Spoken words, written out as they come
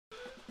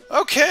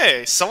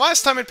Okay, so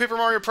last time in Paper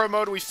Mario Pro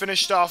Mode, we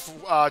finished off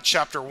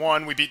Chapter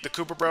 1, we beat the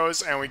Koopa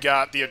Bros, and we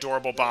got the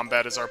adorable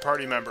Bombette as our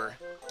party member.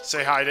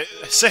 Say hi to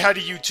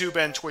YouTube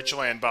and Twitch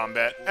Land,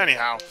 Bombette.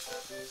 Anyhow,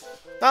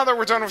 now that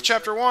we're done with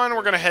Chapter 1,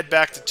 we're going to head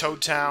back to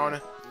Toad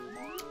Town,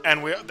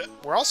 and we're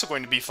also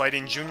going to be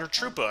fighting Junior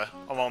Troopa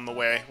along the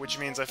way, which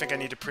means I think I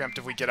need to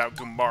preemptively get out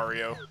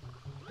Goombario.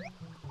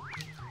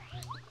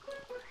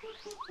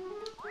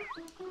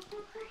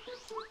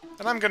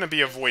 And I'm going to be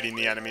avoiding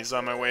the enemies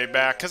on my way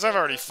back, because I've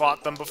already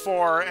fought them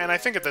before, and I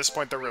think at this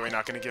point they're really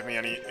not going to give me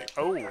any...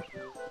 Oh!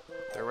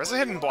 There was a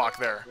hidden block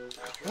there.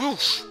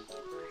 Woof!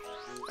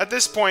 At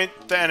this point,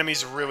 the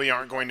enemies really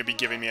aren't going to be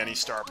giving me any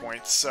star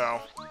points,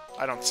 so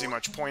I don't see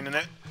much point in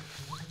it.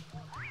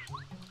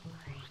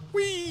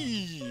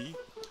 Whee!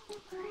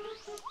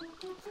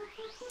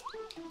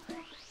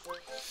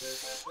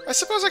 I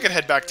suppose I could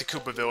head back to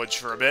Koopa Village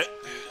for a bit.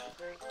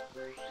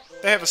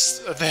 They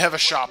have a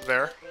shop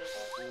there.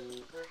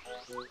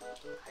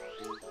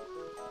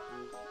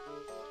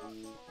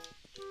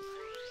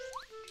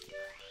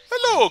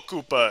 Hello,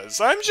 Koopas!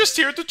 I'm just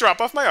here to drop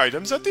off my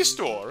items at the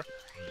store.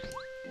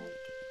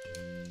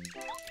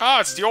 Ah,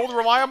 it's the old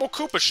reliable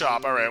Koopa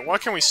shop. Alright,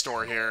 what can we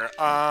store here?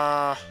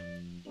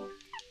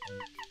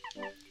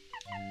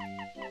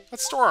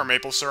 Let's store our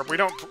maple syrup.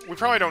 We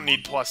probably don't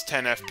need plus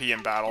 10 FP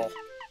in battle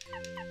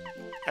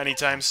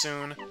anytime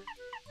soon.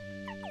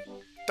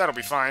 That'll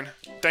be fine.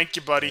 Thank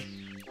you, buddy.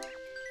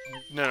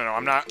 No,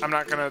 I'm not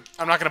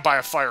gonna buy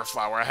a fire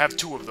flower. I have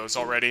 2 of those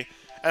already.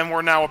 And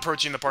we're now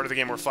approaching the part of the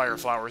game where fire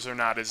flowers are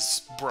not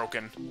as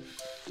broken.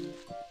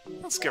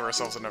 Let's give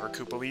ourselves another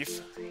Koopa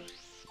leaf.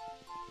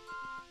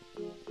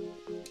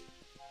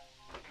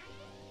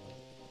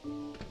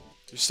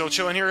 You're still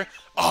chilling here?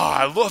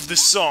 Ah, I love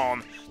this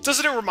song!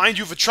 Doesn't it remind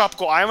you of a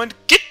tropical island?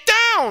 Get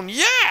down!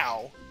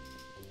 Yeah!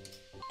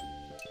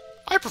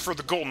 I prefer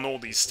the Golden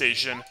Oldies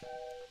station.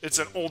 It's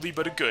an oldie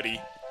but a goodie.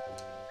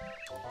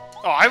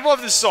 Oh, I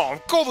love this song!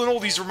 Golden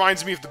Oldies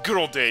reminds me of the good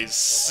old days.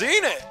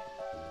 Seen it!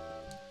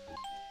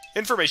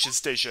 Information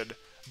station.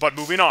 But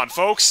moving on,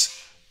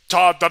 folks.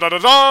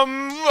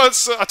 Ta-da-da-da-dum!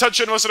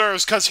 Attention,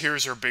 listeners, because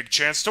here's your big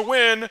chance to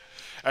win.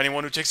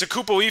 Anyone who takes a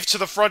Koopa Leaf to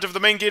the front of the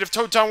main gate of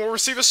Toad Town will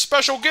receive a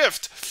special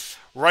gift.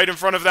 Right in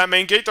front of that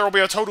main gate, there will be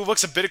a Toad who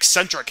looks a bit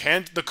eccentric.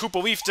 Hand the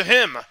Koopa Leaf to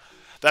him.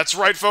 That's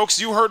right,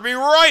 folks, you heard me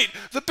right!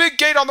 The big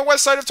gate on the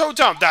west side of Toad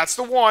Town, that's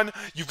the one!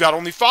 You've got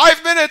only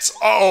 5 minutes!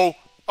 Uh-oh!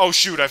 Oh,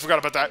 shoot, I forgot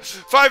about that.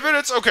 5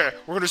 minutes? Okay,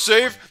 we're gonna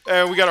save,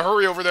 and we gotta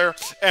hurry over there,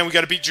 and we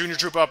gotta beat Junior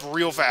Troop up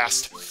real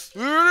fast.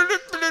 I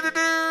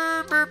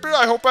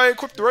hope I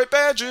equipped the right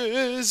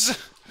badges!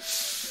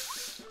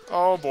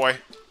 Oh, boy.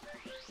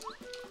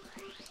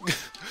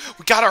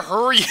 We gotta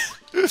hurry!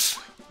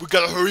 We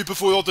gotta hurry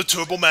before all the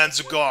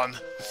Turbomans are gone.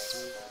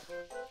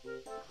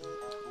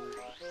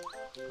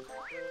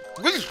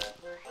 I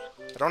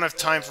don't have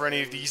time for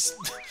any of these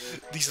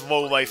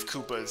low-life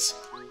Koopas.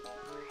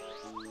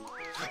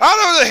 Oh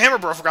no, the Hammer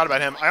Bro, forgot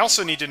about him. I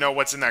also need to know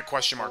what's in that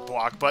question mark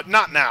block, but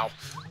not now.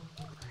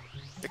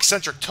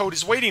 Eccentric Toad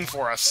is waiting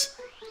for us.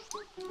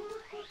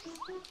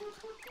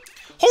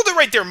 Hold it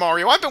right there,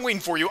 Mario. I've been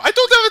waiting for you. I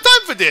don't have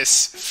time for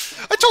this.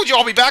 I told you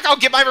I'll be back. I'll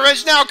get my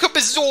revenge now,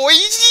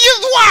 Koopazoids.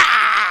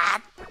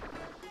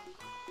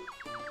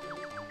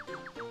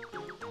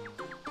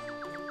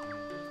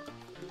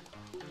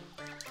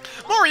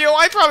 Mario,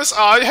 I promise.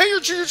 Hey, you're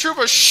Junior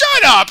Troopa.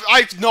 Shut up!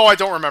 No, I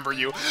don't remember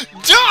you.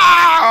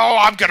 Oh,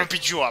 I'm gonna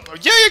beat you up.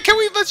 Yeah, can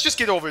we? Let's just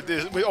get over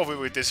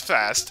with this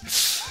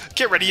fast.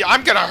 Get ready.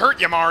 I'm gonna hurt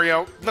you,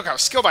 Mario. Look how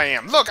skilled I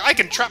am. Look, I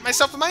can trap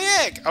myself in my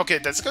egg. Okay,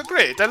 that's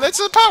great. Then let's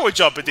power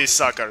jump at this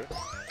sucker.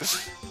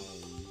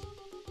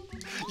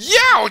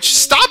 Youch!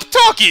 Stop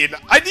talking.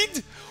 I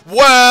need.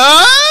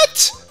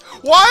 What?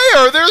 Why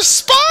are there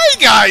spy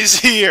guys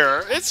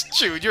here? It's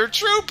Junior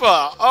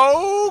Troopa.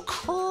 Oh,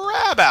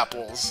 crab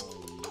apples.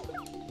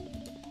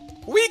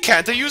 We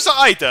can't use the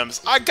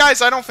items.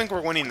 Guys, I don't think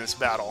we're winning this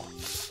battle.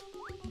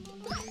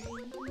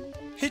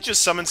 He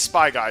just summoned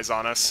spy guys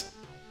on us.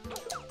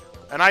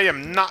 And I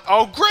am not...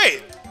 Oh,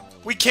 great!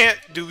 We can't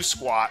do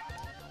squat.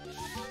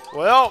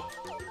 Well...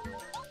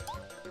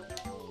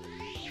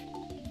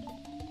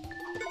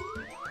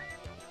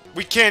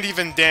 We can't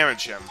even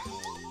damage him.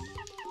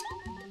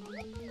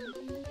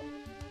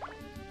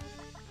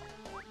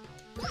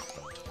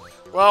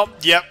 Well,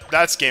 yep,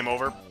 that's game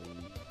over.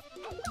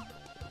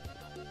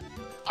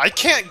 I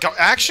can't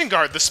action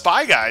guard the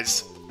spy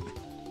guys.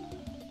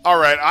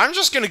 Alright, I'm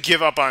just gonna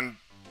give up on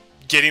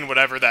getting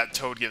whatever that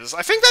Toad gives us.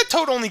 I think that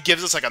Toad only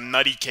gives us like a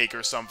nutty cake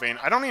or something.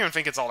 I don't even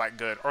think it's all that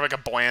good. Or like a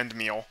bland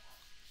meal.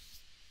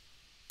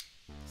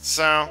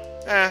 So,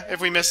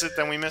 if we miss it,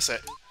 then we miss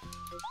it.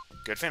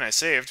 Good thing I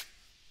saved.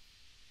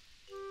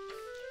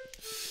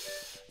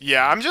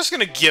 Yeah, I'm just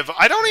gonna give...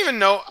 I don't even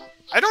know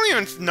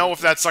if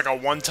that's like a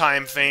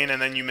one-time thing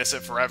and then you miss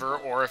it forever,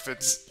 or if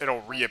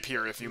it'll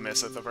reappear if you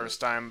miss it the first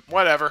time.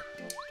 Whatever.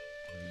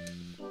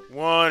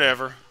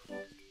 Whatever.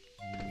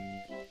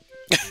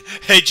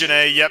 Hey,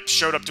 Janae, yep,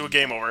 showed up to a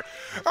game over.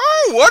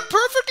 Oh, what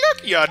perfect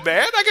luck, young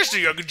man. I guess the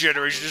younger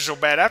generation is so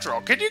bad after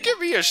all. Can you give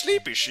me a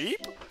sleepy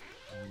sheep?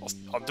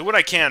 I'll do what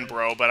I can,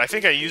 bro, but I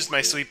think I used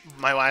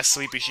my last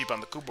sleepy sheep on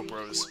the Koopa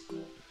Bros.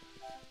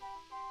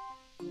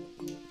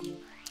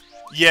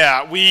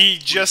 Yeah, we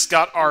just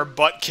got our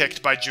butt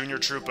kicked by Junior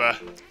Troopa,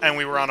 and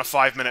we were on a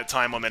 5-minute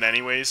time limit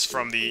anyways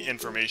from the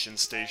information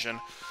station.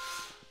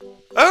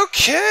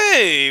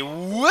 Okay,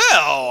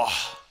 well...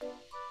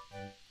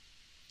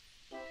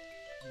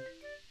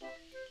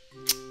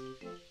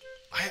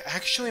 I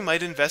actually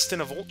might invest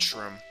in a Volt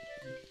Shroom.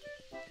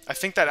 I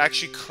think that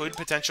actually could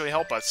potentially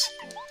help us.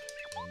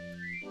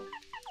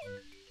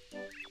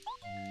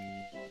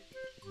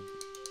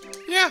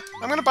 Yeah,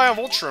 I'm gonna buy a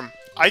Volt Shroom.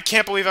 I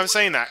can't believe I'm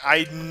saying that.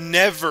 I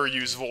never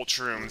use Volt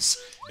Shrooms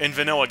in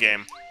vanilla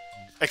game.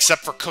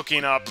 Except for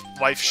cooking up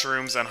Life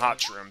Shrooms and Hot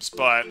Shrooms,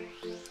 but...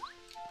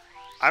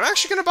 I'm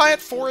actually gonna buy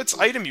it for its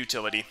item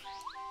utility.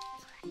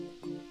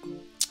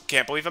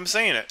 Can't believe I'm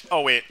saying it.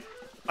 Oh, wait.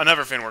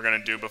 Another thing we're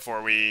gonna do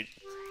before we...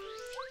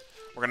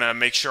 We're gonna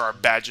make sure our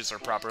badges are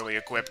properly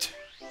equipped.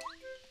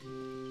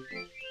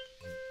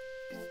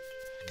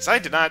 Because I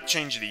did not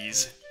change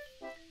these.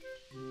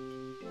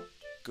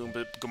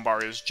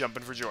 Goombario's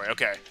jumping for joy.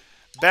 Okay.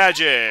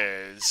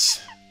 Badges.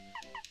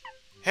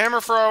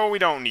 Hammer throw, we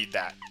don't need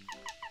that.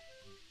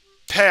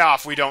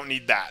 Payoff, we don't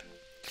need that.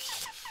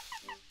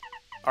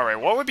 Alright,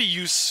 what would be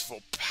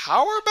useful?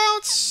 Power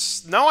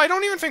bounce? No, I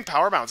don't even think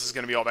power bounce is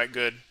going to be all that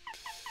good.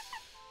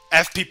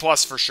 FP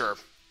plus for sure.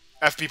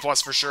 FP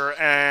plus for sure,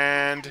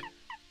 and...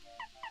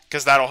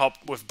 because that'll help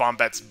with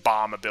Bombette's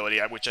bomb ability,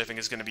 which I think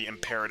is going to be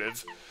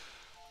imperative.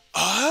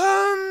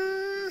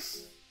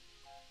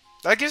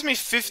 That gives me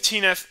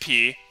 15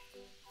 FP.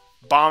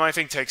 Bomb, I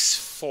think, takes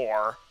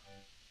 4.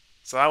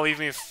 So that'll leave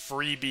me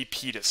 3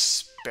 BP to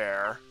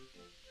spare.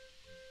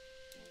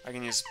 I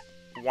can use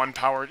 1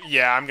 power...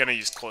 Yeah, I'm gonna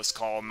use Close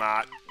Call,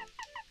 not...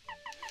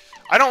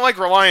 I don't like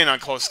relying on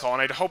Close Call,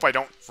 and I hope I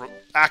don't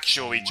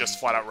actually just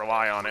flat-out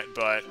rely on it,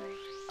 but...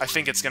 I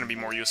think it's gonna be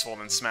more useful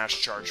than Smash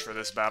Charge for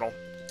this battle.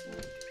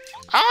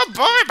 Oh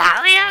boy,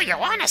 Mario, you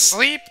wanna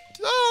sleep?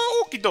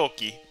 Oh, okie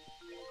dokie.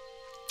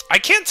 I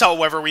can't tell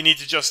whether we need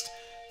to just...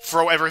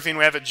 throw everything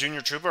we have at Junior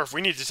Troopa, or if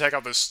we need to take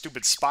out those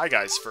stupid spy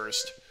guys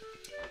first.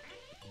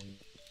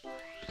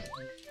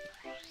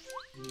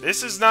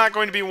 This is not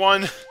going to be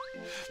one...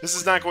 This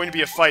is not going to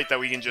be a fight that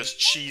we can just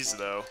cheese,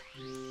 though.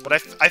 But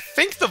I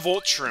think the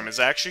Volt Shroom is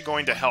actually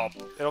going to help.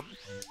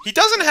 He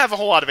doesn't have a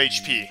whole lot of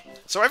HP,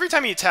 so every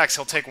time he attacks,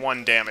 he'll take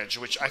 1 damage,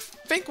 which I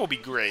think will be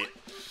great.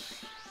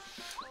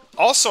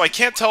 Also, I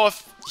can't tell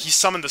if he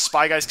summoned the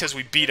spy guys because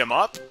we beat him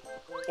up,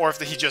 or if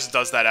he just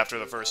does that after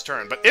the first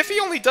turn. But if he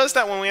only does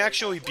that when we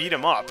actually beat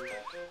him up,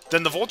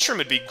 then the Volt Shroom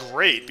would be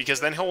great, because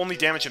then he'll only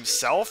damage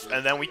himself,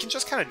 and then we can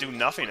just kind of do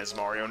nothing as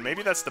Mario, and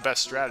maybe that's the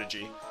best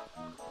strategy.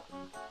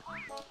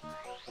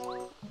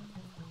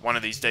 One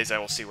of these days I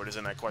will see what is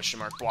in that question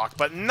mark block,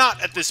 but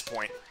not at this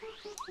point.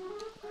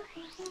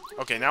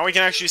 Okay, now we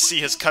can actually see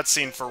his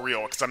cutscene for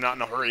real, because I'm not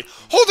in a hurry.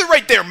 Hold it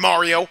right there,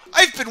 Mario!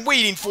 I've been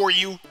waiting for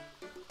you!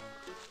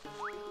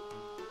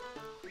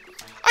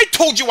 I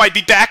told you I'd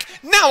be back!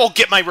 Now I'll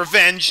get my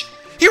revenge!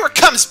 Here it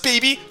comes,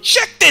 baby!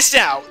 Check this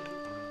out!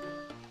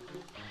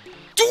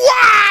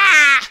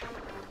 Dwah!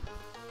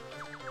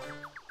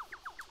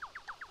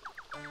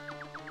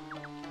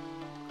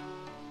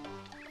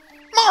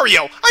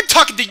 Mario, I'm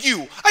talking to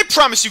you! I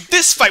promise you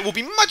this fight will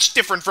be much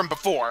different from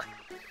before!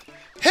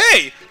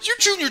 Hey! You're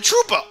Junior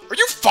Troopa! Are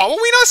you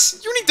following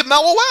us? You need to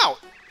mellow out!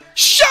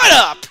 Shut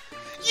up!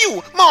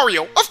 You,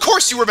 Mario, of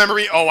course you remember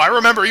me! Oh, I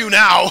remember you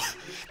now!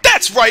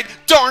 That's right,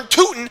 darn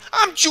tootin',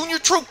 I'm Junior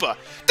Troopa!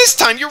 This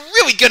time you're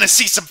really gonna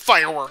see some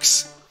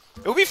fireworks!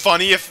 It would be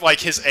funny if, like,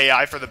 his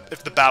AI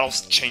if the battle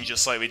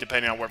changes slightly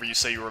depending on whether you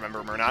say you remember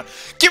him or not.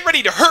 Get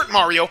ready to hurt,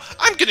 Mario!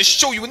 I'm gonna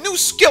show you a new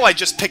skill I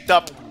just picked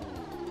up!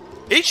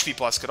 HP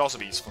Plus could also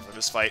be useful for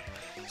this fight.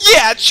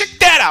 Yeah, check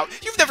that out!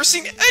 You've never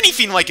seen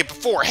anything like it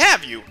before,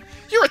 have you?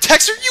 Your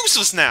attacks are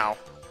useless now!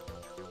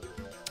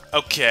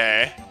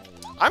 Okay.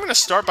 I'm gonna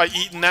start by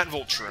eating that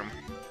Volt Shroom.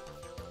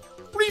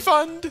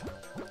 Refund!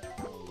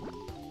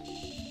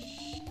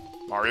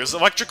 Mario's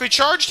electrically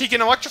charged, he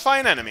can electrify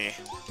an enemy.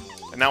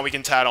 And now we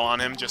can tattle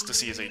on him just to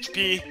see his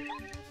HP.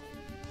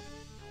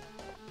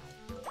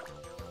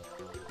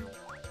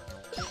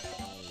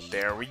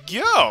 There we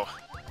go!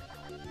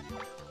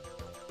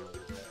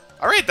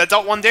 Alright, that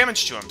dealt 1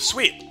 damage to him.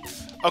 Sweet.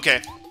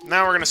 Okay,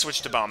 now we're gonna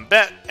switch to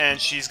Bombette, and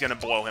she's gonna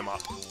blow him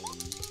up.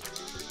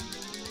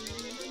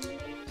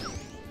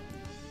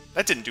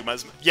 That didn't do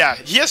much. Yeah,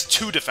 he has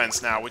 2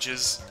 defense now, which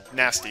is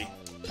nasty.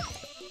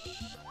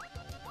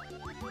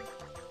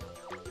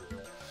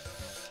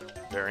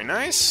 Very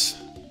nice.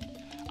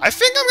 I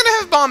think I'm gonna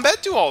have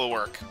Bombette do all the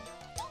work.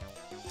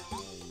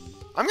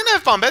 I'm gonna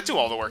have Bombette do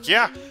all the work,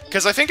 yeah.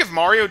 Because I think if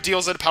Mario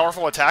deals a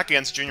powerful attack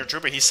against Junior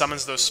Troopa, he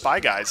summons those spy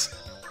guys.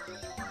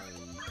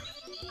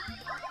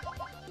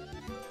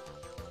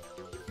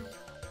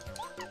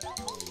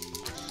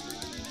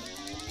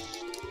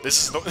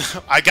 This is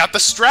the... I got the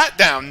strat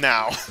down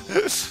now!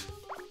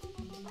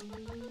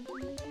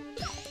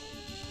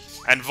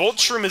 And Volt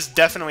Shroom is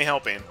definitely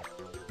helping.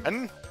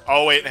 And...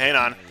 oh, wait, hang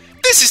on.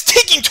 This is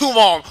taking too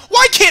long!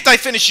 Why can't I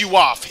finish you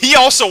off? He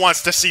also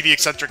wants to see the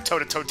eccentric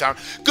Toad at Toad Town.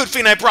 Good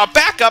thing I brought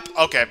backup.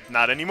 Okay,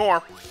 not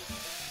anymore.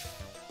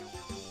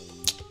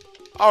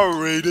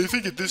 Alright, I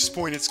think at this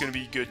point it's gonna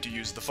be good to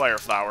use the Fire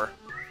Flower.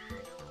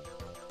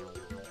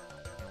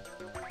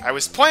 I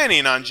was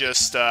planning on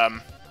just,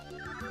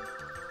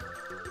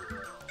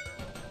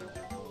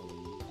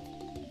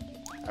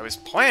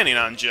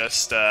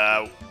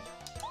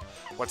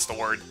 what's the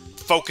word?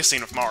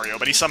 Focusing with Mario,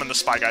 but he summoned the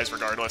Spy Guys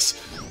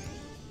regardless.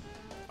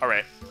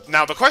 Alright,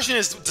 now the question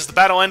is, does the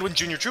battle end when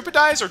Junior Troopa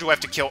dies, or do I have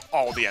to kill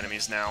all the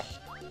enemies now?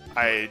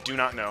 I do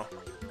not know.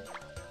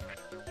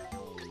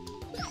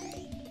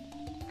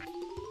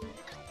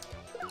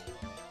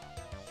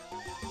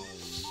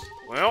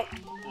 Well,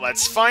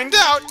 let's find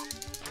out!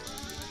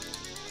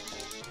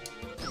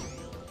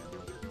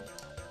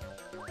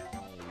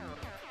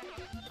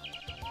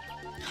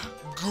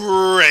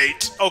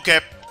 Great! Okay,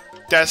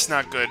 that's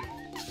not good.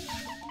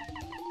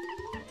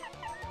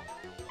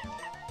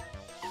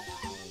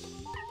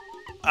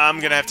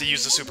 I'm gonna have to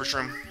use the Super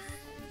Shroom.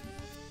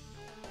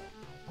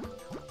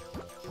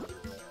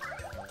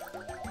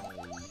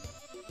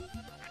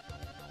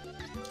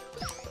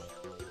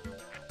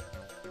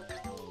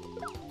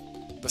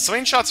 The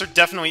slingshots are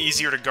definitely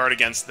easier to guard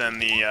against than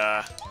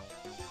the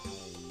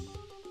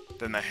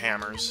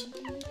hammers.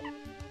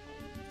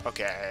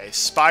 Okay,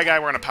 Spy Guy,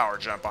 we're gonna power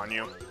jump on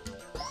you.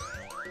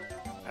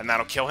 And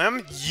that'll kill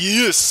him?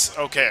 Yes!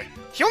 Okay.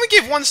 He only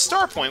gave 1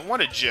 star point.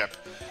 What a jip.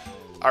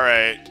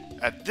 Alright.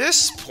 At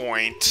this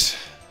point...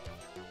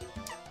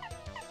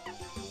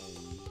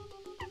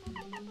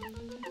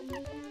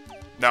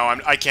 no,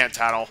 I can't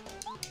tattle.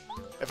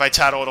 If I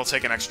tattle, it'll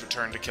take an extra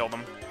turn to kill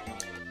them.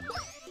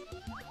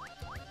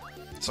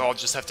 So I'll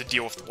just have to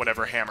deal with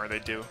whatever hammer they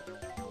do.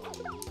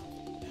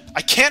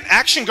 I can't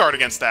action guard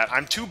against that.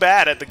 I'm too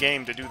bad at the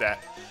game to do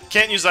that.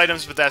 Can't use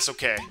items, but that's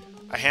okay.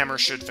 A hammer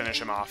should finish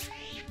him off.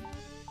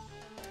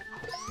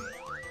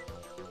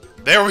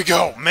 There we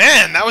go!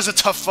 Man, that was a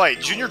tough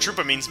fight. Junior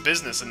Troopa means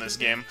business in this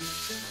game.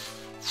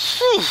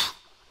 Whew.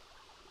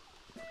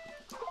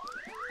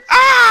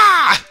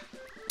 Ah!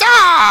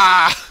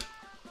 Ah!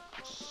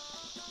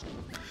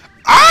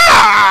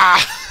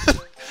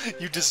 Ah!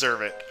 You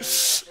deserve it.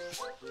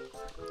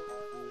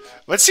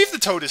 Let's see if the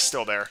Toad is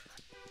still there.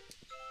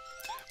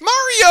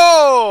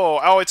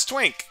 Mario! Oh, it's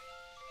Twink.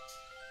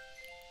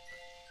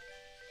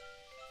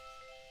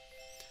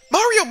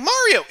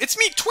 Mario! It's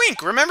me,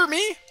 Twink! Remember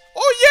me?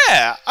 Oh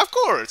yeah, of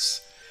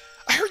course.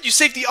 I heard you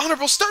saved the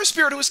Honorable Star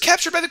Spirit who was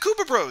captured by the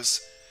Koopa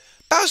Bros.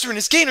 Bowser and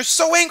his gang are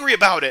so angry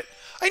about it.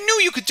 I knew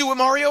you could do it,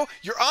 Mario.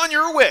 You're on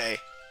your way.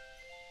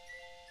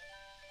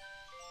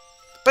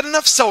 But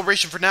enough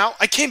celebration for now.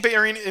 I came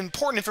bearing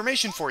important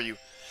information for you.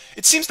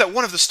 It seems that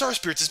one of the Star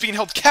Spirits is being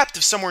held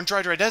captive somewhere in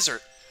Dry Dry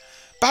Desert.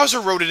 Bowser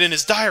wrote it in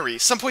his diary,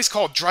 someplace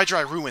called Dry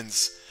Dry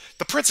Ruins.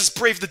 The princess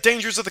braved the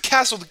dangers of the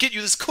castle to get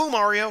you this clue,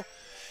 Mario.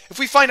 If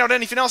we find out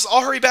anything else,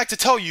 I'll hurry back to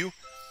tell you.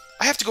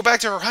 I have to go back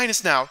to Her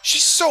Highness now.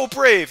 She's so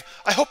brave.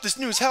 I hope this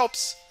news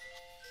helps.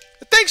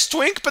 Thanks,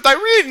 Twink, but I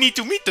really need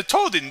to meet the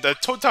Toad in the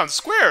Toad Town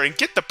Square and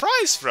get the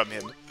prize from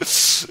him.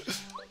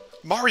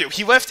 Mario,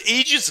 he left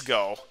ages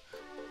ago.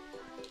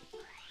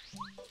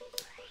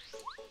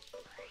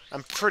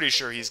 I'm pretty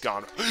sure he's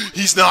gone.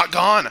 He's not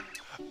gone!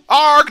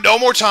 Arg, no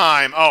more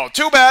time! Oh,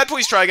 too bad.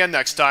 Please try again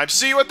next time.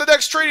 See you at the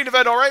next trading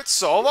event, alright?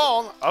 So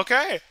long.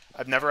 Okay.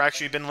 I've never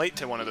actually been late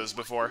to one of those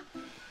before.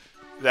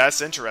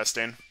 That's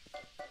interesting.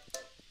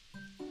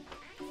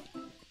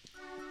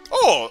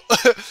 Oh!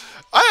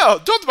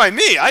 Don't mind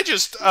me. I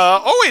just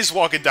always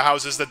walk into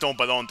houses that don't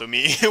belong to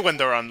me when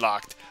they're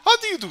unlocked. How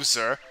do you do,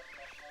 sir?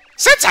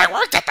 Since I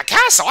worked at the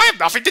castle, I have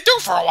nothing to do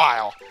for a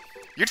while.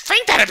 You'd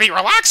think that'd be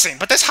relaxing,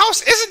 but this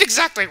house isn't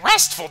exactly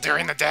restful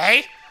during the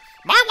day.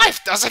 My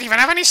wife doesn't even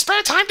have any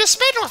spare time to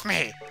spend with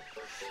me.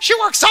 She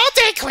works all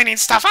day cleaning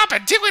stuff up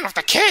and dealing with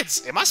the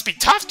kids. It must be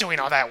tough doing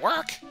all that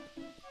work.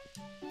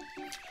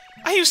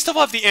 I used to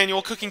love the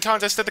annual cooking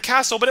contest at the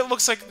castle, but it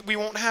looks like we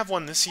won't have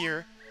one this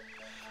year.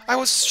 I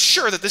was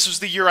sure that this was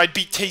the year I'd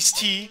beat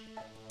Tasty.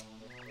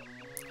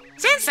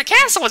 Since the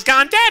castle is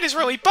gone, Dad is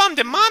really bummed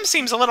and Mom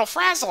seems a little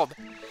frazzled.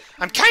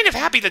 I'm kind of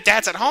happy that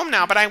Dad's at home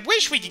now, but I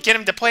wish we could get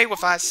him to play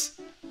with us.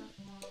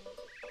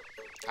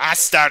 I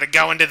started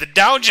going to the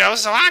dojo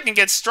so I can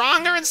get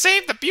stronger and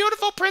save the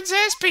beautiful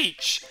Princess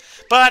Peach.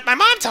 But my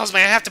mom tells me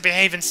I have to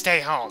behave and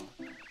stay home.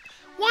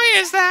 Why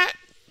is that?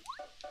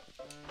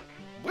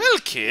 Well,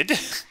 kid...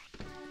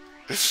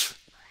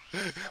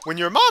 when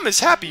your mom is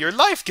happy, your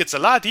life gets a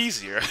lot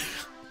easier.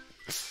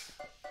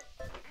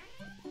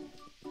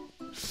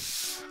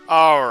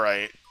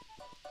 Alright.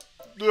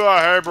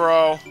 Hey,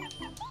 bro.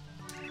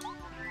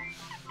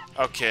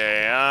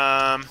 Okay,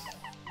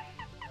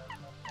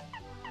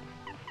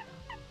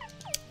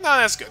 no,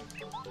 that's good.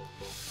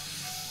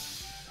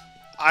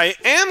 I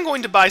am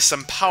going to buy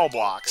some POW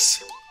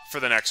blocks for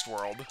the next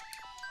world.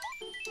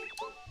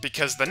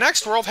 Because the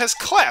next world has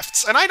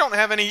clefts, and I don't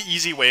have any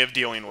easy way of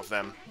dealing with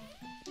them.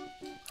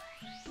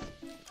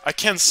 I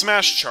can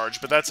smash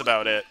charge, but that's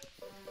about it.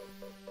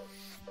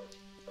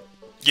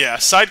 Yeah,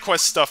 side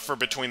quest stuff for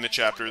between the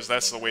chapters,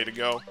 that's the way to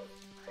go.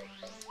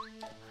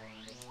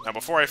 Now,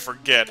 before I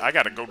forget, I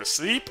gotta go to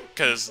sleep,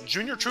 because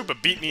Junior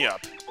Troopa beat me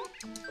up.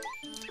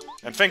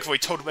 And thankfully,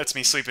 Toad lets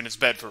me sleep in his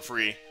bed for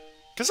free.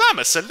 Because I'm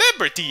a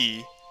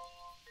celebrity!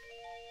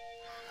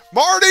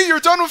 Marty, you're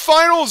done with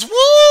finals!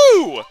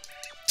 Woo!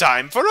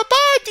 Time for a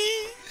party!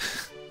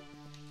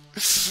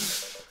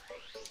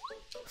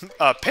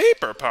 A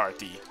paper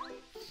party.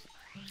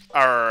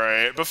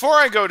 Alright, before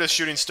I go to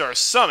Shooting Star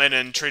Summit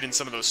and trade in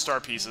some of those star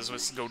pieces,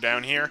 let's go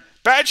down here.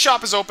 Badge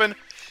shop is open.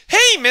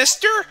 Hey,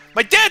 mister!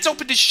 My dad's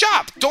opened his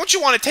shop! Don't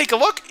you want to take a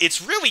look?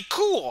 It's really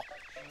cool!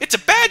 It's a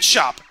badge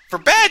shop for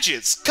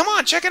badges! Come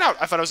on, check it out!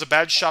 I thought it was a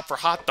badge shop for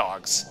hot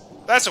dogs.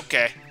 That's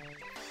okay.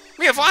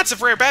 We have lots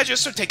of rare badges,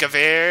 so take a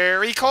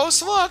very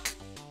close look!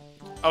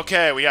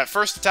 Okay, we got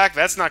first attack.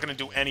 That's not going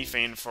to do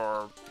anything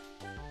for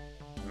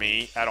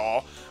me at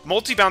all.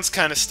 Multi-bounce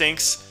kind of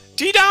stinks.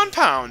 D-down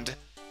pound!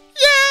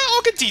 Yeah,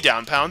 I'll get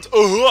D-down pound.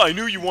 Oh, I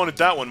knew you wanted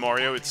that one,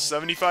 Mario. It's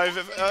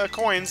 75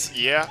 coins.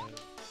 Yeah.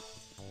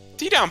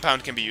 D-down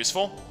pound can be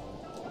useful.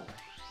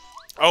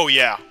 Oh,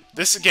 yeah.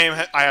 This game,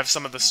 I have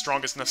some of the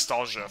strongest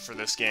nostalgia for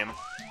this game.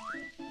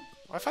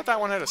 I thought that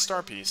one had a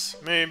star piece.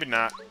 Maybe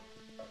not.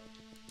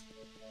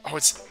 Oh,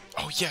 it's...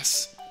 Oh,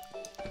 yes.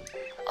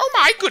 Oh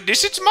my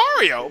goodness, it's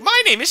Mario!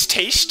 My name is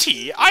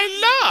Tasty.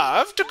 I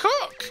love to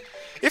cook.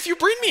 If you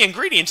bring me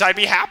ingredients, I'd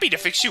be happy to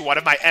fix you one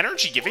of my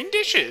energy-giving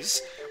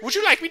dishes. Would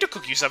you like me to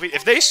cook you something?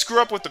 If they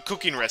screw up with the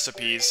cooking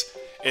recipes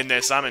in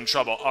this, I'm in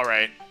trouble.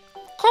 Alright.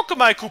 Cook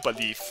my Koopa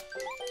Leaf.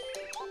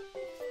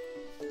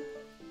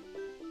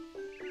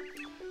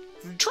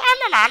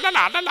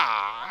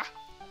 Tra-la-la-la-la-la-la.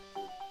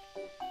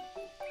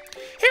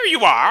 Here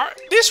you are.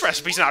 This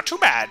recipe's not too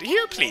bad.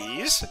 Here,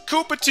 please.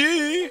 Koopa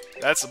tea.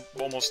 That's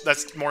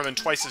more than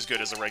twice as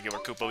good as a regular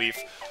Koopa Leaf.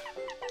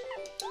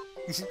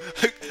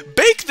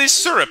 Bake this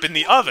syrup in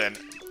the oven.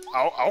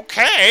 Oh,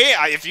 okay,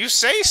 if you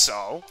say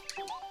so.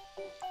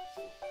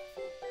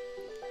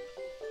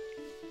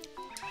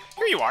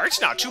 Here you are.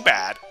 It's not too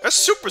bad. A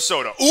super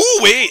soda. Ooh,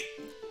 wait.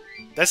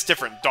 That's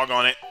different.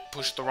 Doggone it.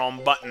 Pushed the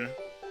wrong button.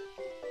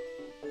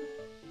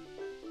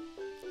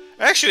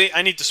 Actually,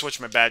 I need to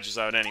switch my badges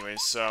out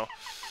anyways, so...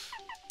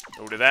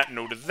 No to that,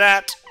 no to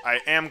that. I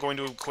am going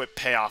to equip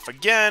Payoff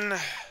again.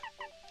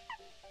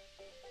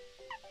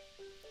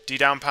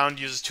 D-down pound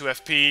uses 2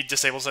 FP,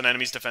 disables an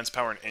enemy's defense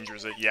power and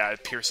injures it. Yeah,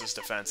 it pierces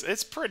defense.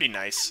 It's pretty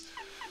nice.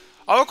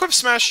 I'll equip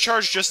Smash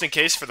Charge just in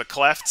case for the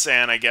clefts,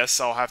 and I guess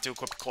I'll have to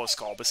equip Close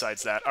Call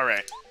besides that.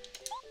 Alright.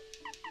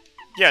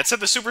 Yeah, it said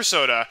the Super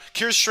Soda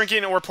cures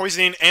shrinking or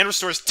poisoning and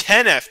restores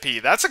 10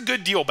 FP. That's a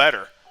good deal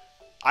better.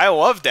 I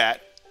love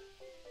that.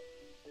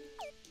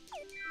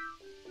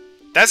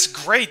 That's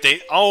great.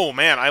 Oh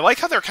man, I like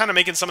how they're kind of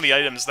making some of the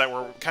items that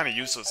were kind of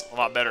useless a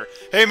lot better.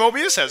 Hey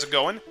Mobius, how's it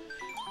going?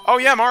 Oh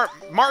yeah,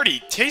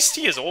 Marty,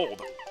 Tasty is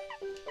old.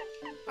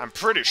 I'm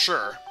pretty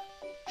sure.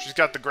 She's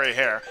got the gray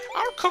hair.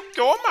 I'll cook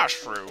your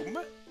mushroom.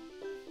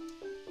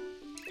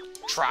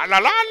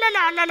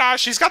 Tra-la-la-la-la-la-la.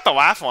 She's got the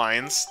laugh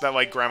lines that,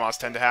 like, grandmas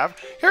tend to have.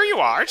 Here you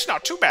are. It's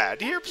not too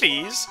bad. Here,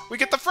 please. We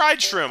get the fried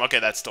shroom. Okay,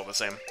 that's still the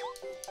same.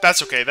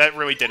 That's okay. That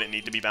really didn't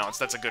need to be balanced.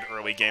 That's a good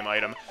early game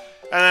item.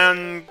 And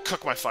then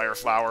cook my fire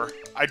flower.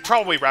 I'd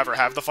probably rather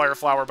have the fire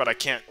flower, but I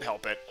can't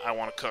help it. I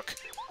want to cook.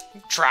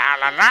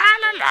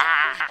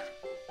 Tra-la-la-la-la.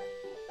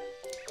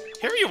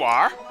 Here you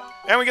are.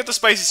 And we get the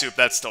spicy soup.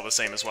 That's still the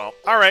same as well.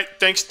 Alright,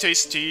 thanks,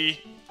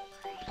 Tasty.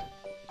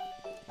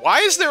 Why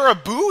is there a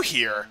Boo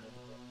here?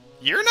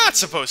 You're not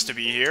supposed to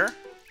be here.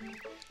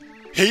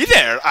 Hey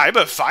there, I'm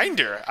a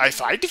finder. I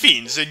find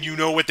things, and you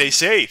know what they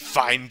say,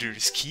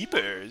 finders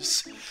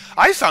keepers.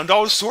 I found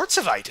all sorts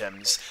of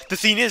items. The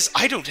thing is,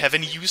 I don't have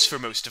any use for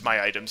most of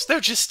my items. They're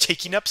just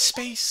taking up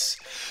space.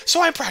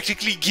 So I'm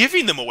practically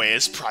giving them away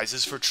as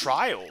prizes for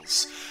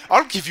trials.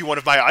 I'll give you one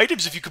of my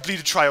items if you complete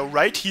a trial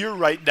right here,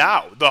 right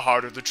now. The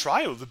harder the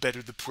trial, the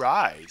better the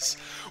prize.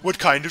 What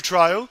kind of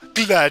trial?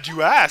 Glad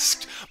you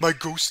asked. My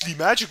ghostly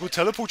magic will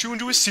teleport you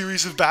into a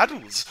series of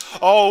battles.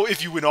 Oh,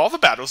 if you win all the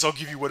battles, I'll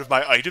give you one of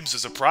my items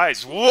as a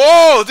prize.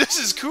 Whoa, this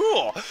is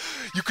cool!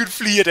 You can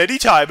flee at any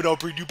time and I'll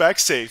bring you back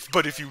safe,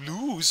 but if you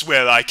lose,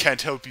 well, I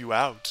can't help you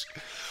out.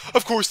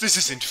 Of course, this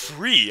isn't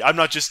free. I'm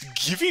not just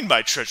giving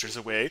my treasures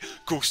away.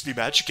 Ghostly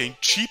magic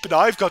ain't cheap and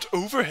I've got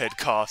overhead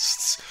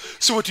costs.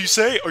 So what do you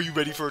say? Are you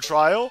ready for a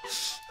trial?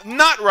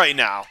 Not right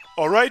now.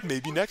 Alright,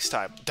 maybe next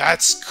time.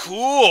 That's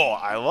cool!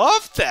 I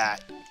love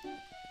that!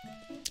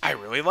 I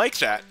really like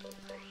that.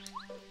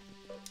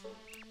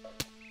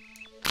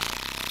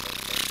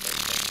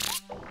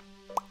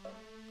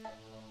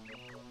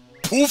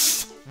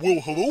 Poof! Well,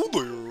 hello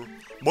there.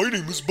 My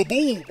name is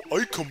Bubble.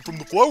 I come from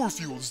the flower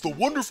fields, the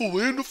wonderful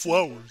land of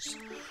flowers.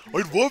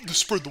 I'd love to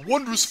spread the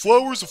wondrous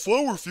flowers of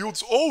flower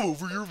fields all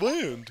over your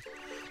land.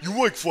 You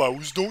like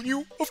flowers, don't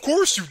you? Of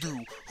course you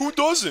do. Who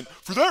doesn't?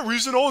 For that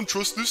reason, I'll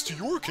entrust this to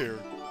your care.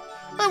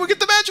 And we get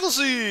the magical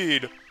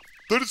seed!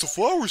 That is a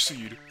flower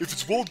seed. If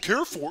it's well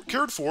cared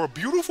for, a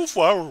beautiful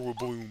flower will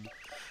bloom.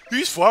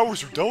 These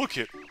flowers are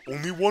delicate.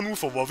 Only one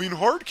with a loving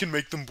heart can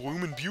make them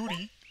bloom in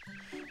beauty.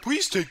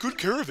 Please take good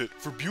care of it,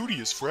 for beauty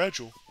is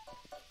fragile.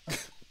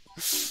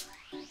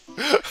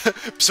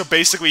 So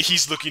basically,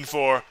 he's looking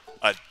for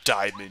a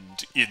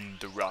diamond in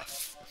the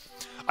rough.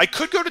 I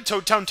could go to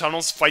Toad Town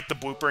Tunnels, fight the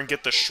blooper, and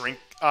get the Shrink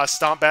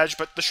Stomp badge,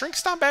 but the Shrink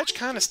Stomp badge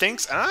kind of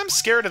stinks, and I'm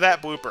scared of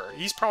that blooper.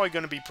 He's probably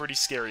going to be pretty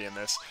scary in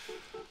this.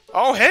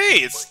 Oh,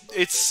 hey!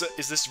 Is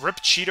this Rip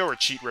Cheeto or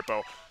Cheat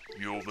Rippo?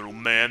 Yo, little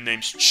man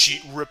named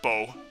Cheat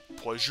Rippo.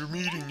 Pleasure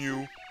meeting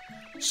you.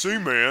 Say,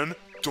 man,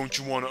 don't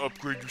you want to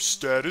upgrade your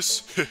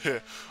status?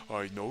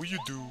 I know you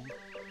do.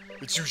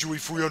 It's usually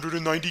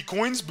 390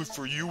 coins, but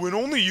for you and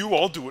only you,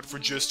 I'll do it for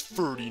just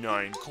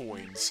 39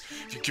 coins.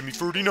 If you give me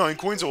 39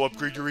 coins, I'll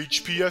upgrade your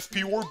HP,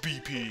 FP, or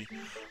BP.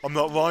 I'm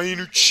not lying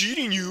or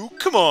cheating you.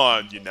 Come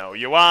on, You know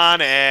you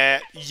want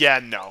it.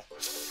 Yeah, no.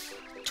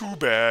 Too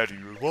bad,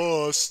 you're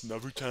lost.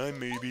 Another time,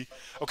 maybe.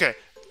 Okay,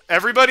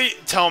 everybody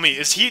tell me,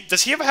 does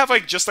he ever have,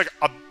 like, just, like,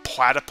 a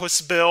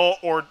platypus bill,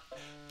 or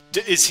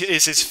is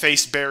his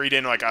face buried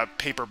in, like, a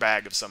paper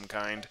bag of some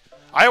kind?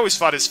 I always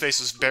thought his face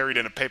was buried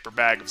in a paper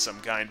bag of some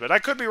kind, but I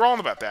could be wrong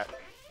about that.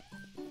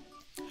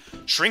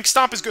 Shrink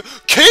Stomp is good.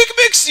 Cake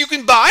Mix you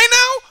can buy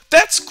now?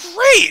 That's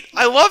great!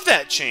 I love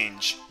that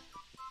change.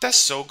 That's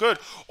so good.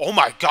 Oh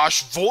my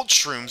gosh, Volt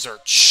Shrooms are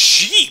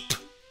cheap!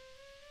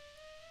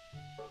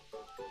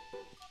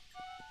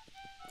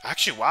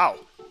 Actually, wow.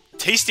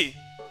 Tasty.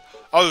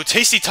 Oh,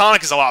 Tasty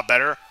Tonic is a lot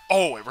better.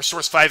 Oh, it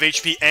restores 5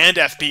 HP and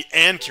FP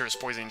and cures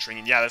poison and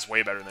shrinking. Yeah, that's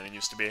way better than it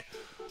used to be.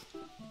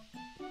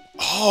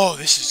 Oh,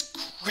 this is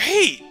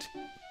great!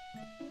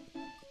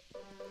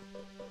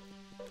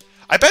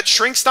 I bet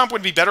Shrink Stomp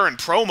would be better in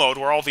Pro Mode,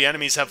 where all the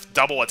enemies have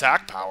double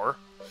attack power.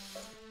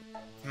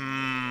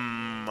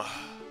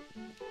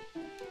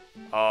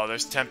 Oh,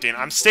 there's tempting.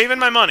 I'm saving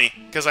my money,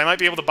 because I might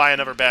be able to buy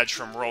another badge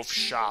from Rolf's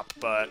shop,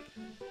 but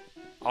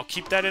I'll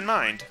keep that in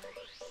mind.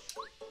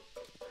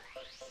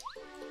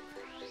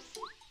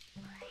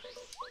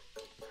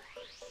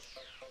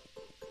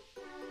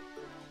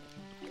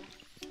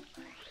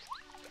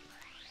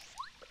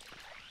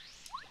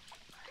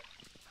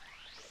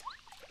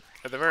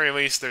 At the very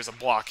least, there's a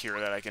block here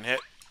that I can hit.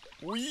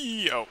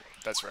 Whee! Oh,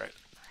 that's right.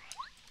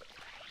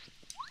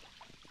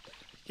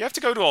 You have to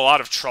go to a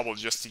lot of trouble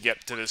just to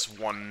get to this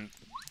one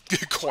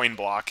coin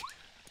block.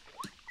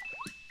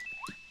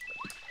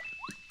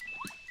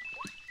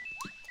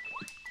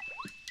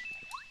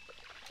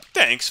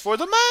 Thanks for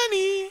the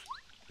money!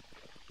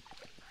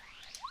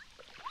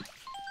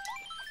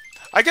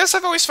 I guess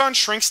I've always found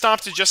Shrink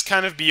Stomp to just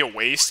kind of be a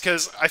waste,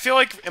 because I feel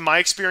like, in my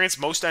experience,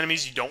 most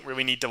enemies you don't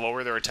really need to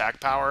lower their attack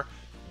power.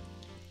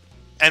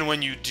 And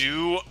when you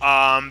do,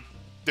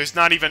 it's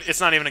not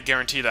even a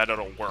guarantee that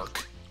it'll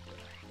work.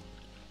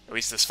 At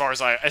least as far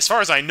as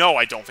I know,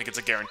 I don't think it's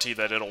a guarantee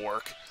that it'll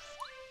work.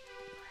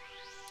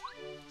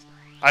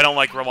 I don't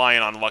like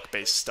relying on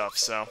luck-based stuff,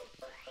 so.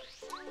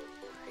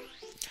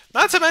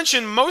 Not to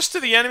mention, most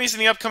of the enemies in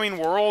the upcoming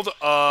world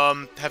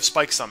have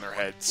spikes on their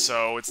heads,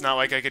 so it's not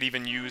like I could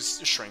even use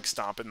Shrink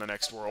Stomp in the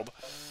next world.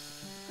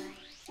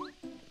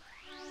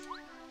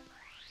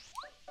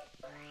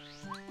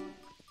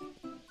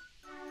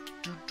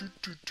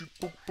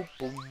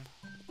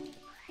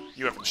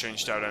 You haven't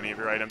changed out any of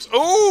your items.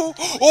 Oh!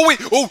 Oh, wait!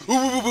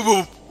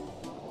 Oh!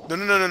 No,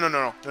 no, no, no, no,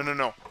 no, no, no,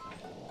 no.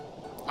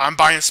 I'm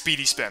buying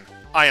Speedy Spin.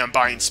 I am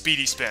buying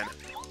Speedy Spin.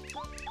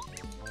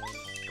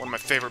 One of my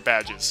favorite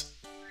badges.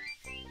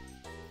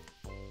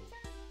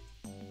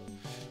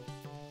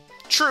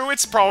 True,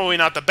 it's probably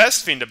not the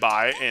best thing to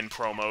buy in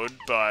Pro Mode,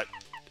 but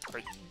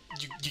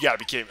you gotta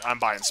be kidding me. I'm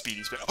buying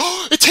Speedy Spin.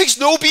 Oh! It takes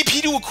no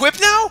BP to equip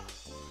now?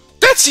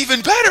 That's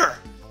even better!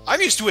 I'm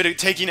used to it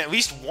taking at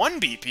least 1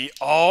 BP.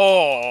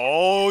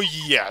 Oh,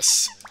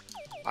 yes.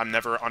 I'm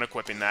never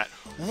unequipping that.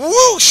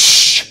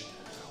 Whoosh!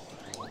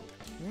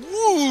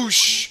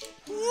 Whoosh!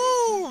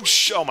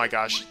 Whoosh! Oh my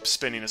gosh,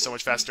 spinning is so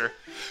much faster.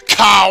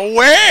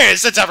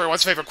 Quiz! It's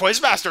everyone's favorite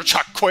quizmaster,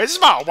 Chuck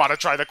Quizma. Want to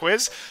try the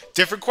quiz?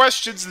 Different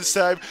questions this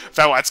time.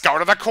 So let's go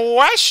to the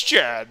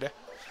question.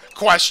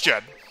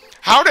 Question.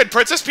 How did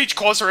Princess Peach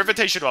close her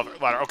invitation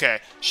letter? Okay,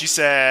 she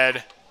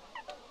said...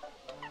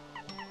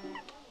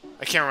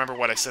 I can't remember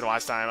what I said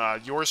last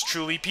time. Yours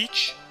truly,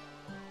 Peach?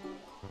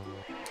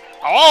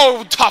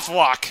 Oh, tough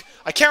luck!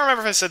 I can't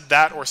remember if I said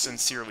that or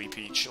Sincerely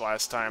Peach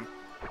last time.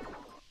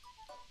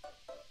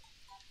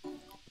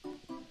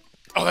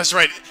 Oh, that's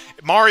right.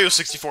 Mario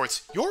 64.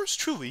 It's yours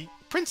truly,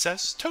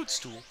 Princess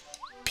Toadstool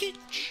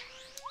Peach.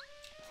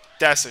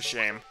 That's a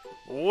shame.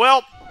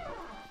 Well,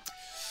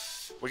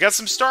 we got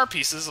some star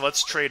pieces.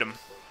 Let's trade them.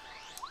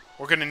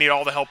 We're going to need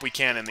all the help we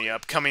can in the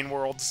upcoming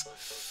worlds.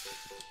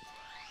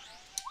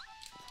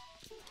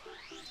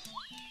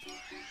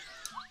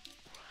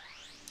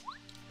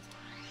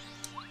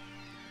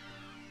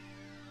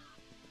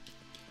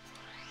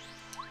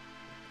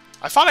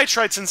 I thought I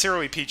tried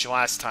Sincerely Peach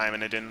last time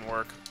and it didn't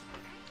work.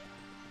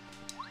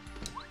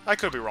 I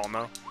could be wrong,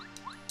 though.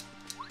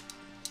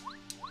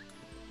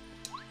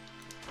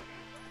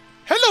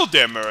 Hello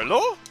there,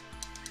 Merlo!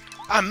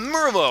 I'm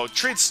Merlo.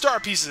 Trade star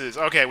pieces.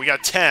 Okay, we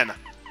got 10.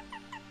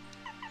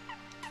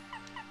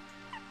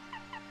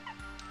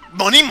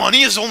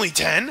 Money is only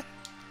 10?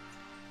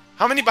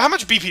 How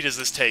much BP does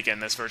this take in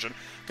this version?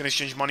 Gonna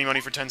exchange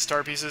money for 10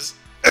 star pieces.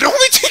 It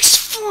only takes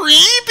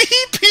free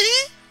BP?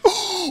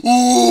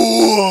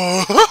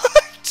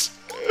 What?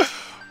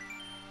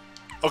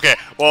 Okay,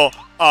 well,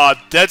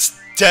 that's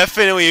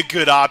definitely a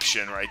good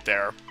option right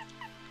there.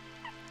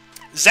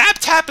 Zap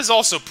Tap is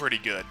also pretty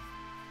good.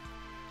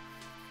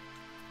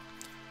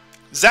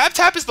 Zap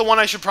Tap is the one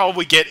I should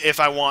probably get if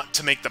I want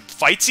to make the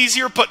fights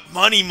easier, but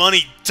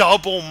money,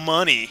 double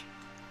money.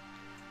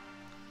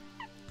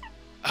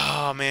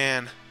 Oh,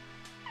 man.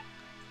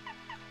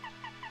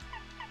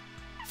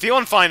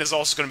 Feeling Fine is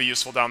also going to be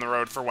useful down the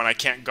road for when I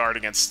can't guard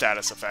against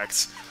status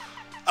effects.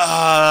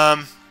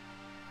 How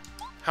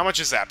much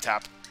is Zap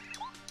Tap?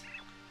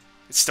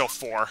 It's still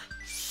 4.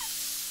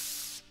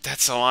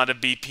 That's a lot of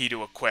BP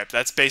to equip.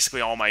 That's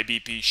basically all my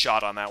BP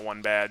shot on that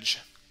one badge.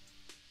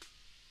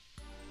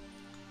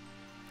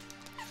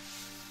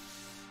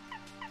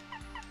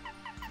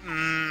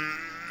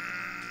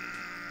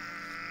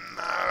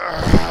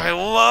 I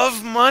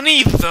love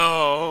money,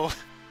 though.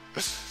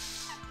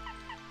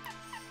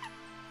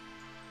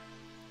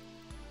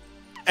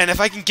 And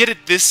if I can get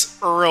it this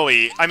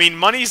early... I mean,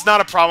 money's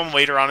not a problem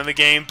later on in the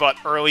game, but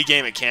early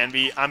game it can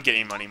be. I'm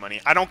getting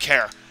money. I don't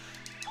care.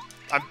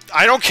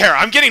 I don't care.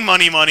 I'm getting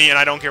money, and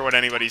I don't care what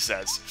anybody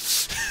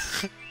says.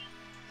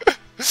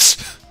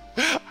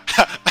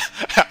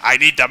 I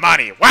need the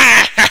money.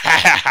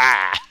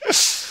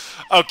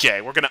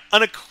 Okay, we're gonna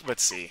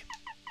let's see.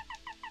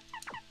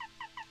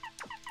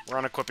 We're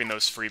unequipping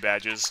those free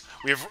badges.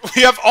 We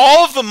have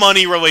all of the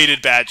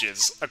money-related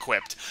badges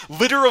equipped.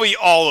 Literally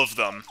all of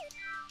them.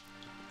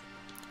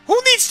 Who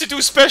needs to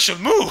do special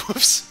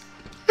moves?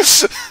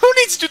 Who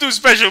needs to do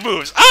special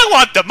moves? I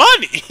want the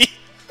money!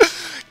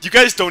 You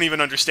guys don't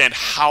even understand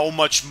how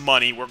much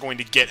money we're going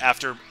to get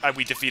after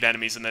we defeat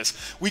enemies in this.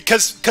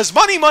 Because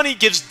money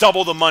gives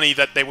double the money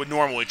that they would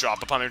normally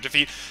drop upon their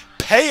defeat.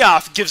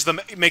 Payoff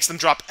makes them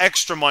drop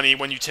extra money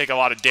when you take a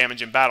lot of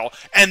damage in battle,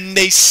 and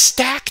they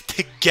stack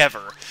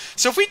together.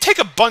 So if we take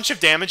a bunch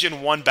of damage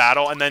in one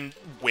battle and then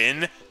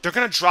win, they're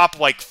going to drop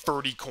like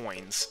 30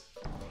 coins.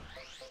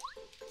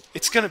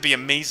 It's going to be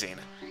amazing.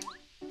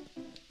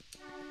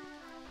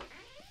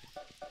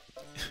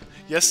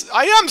 Yes,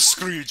 I am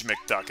Scrooge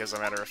McDuck, as a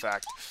matter of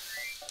fact.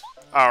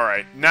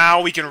 Alright,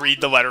 now we can read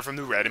the letter from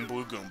the red and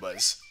blue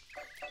Goombas.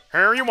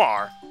 Here you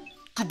are.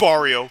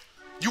 Goobario,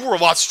 you were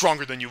a lot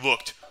stronger than you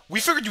looked. We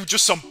figured you were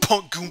just some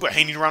punk Goomba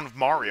hanging around with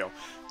Mario.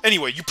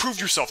 Anyway, you proved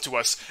yourself to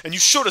us, and you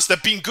showed us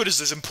that being good is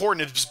as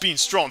important as being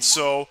strong,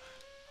 so...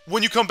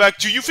 When you come back,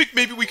 do you think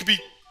maybe we could be...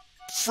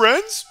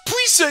 friends?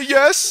 Please say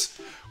yes!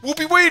 We'll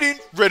be waiting,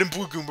 red and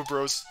blue Goomba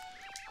Bros.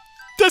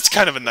 That's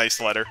kind of a nice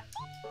letter.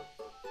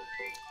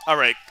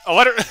 Alright, a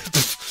letter...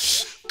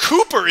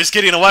 Cooper is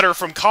getting a letter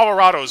from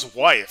Colorado's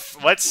wife.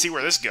 Let's see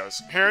where this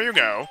goes. Here you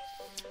go.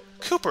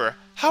 Cooper,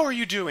 how are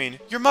you doing?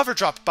 Your mother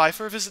dropped by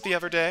for a visit the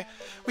other day.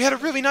 We had a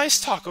really nice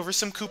talk over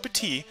some Koopa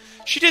tea.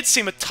 She did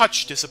seem a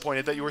touch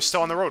disappointed that you were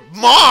still on the road.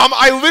 Mom,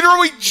 I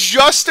literally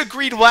just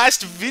agreed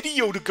last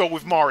video to go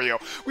with Mario.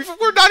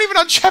 We're not even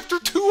on chapter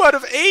 2 out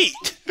of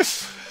 8.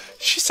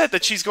 She said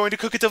that she's going to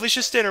cook a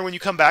delicious dinner when you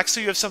come back, so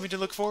you have something to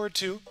look forward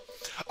to.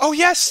 Oh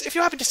yes, if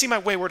you happen to see my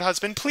wayward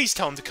husband, please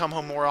tell him to come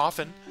home more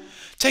often.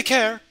 Take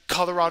care,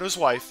 Colorado's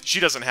wife. She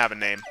doesn't have a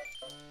name.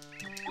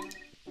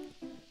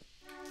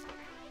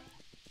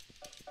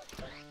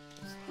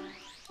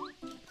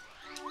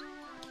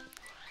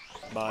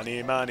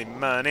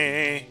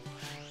 Money.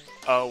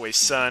 Always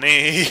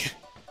sunny.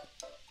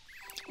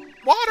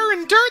 Water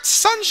and dirt,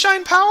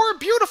 sunshine power,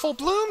 beautiful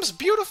blooms,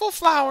 beautiful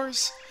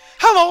flowers.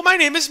 Hello, my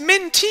name is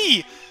Min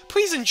T.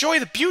 Please enjoy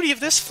the beauty of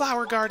this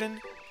flower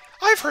garden.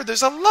 I've heard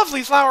there's a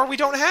lovely flower we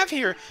don't have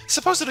here.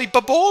 Supposedly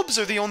bulbs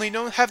are the only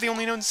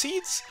known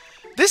seeds.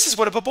 This is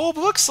what a bulb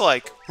looks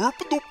like.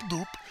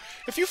 Herp-a-doop-doop.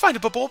 If you find a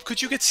bulb,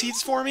 could you get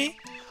seeds for me?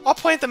 I'll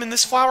plant them in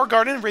this flower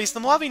garden and raise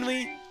them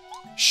lovingly.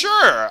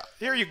 Sure.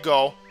 Here you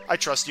go. I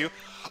trust you.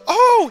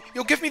 Oh,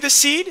 you'll give me the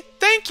seed?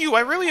 Thank you.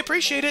 I really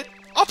appreciate it.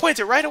 I'll plant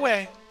it right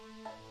away.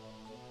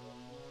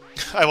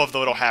 I love the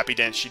little happy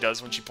dance she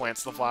does when she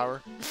plants the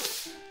flower.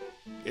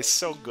 It's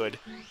so good.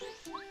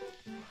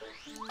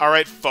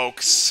 Alright,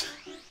 folks.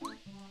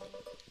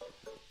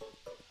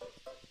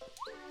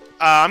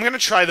 I'm gonna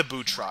try the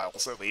Boo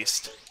Trials, at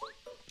least.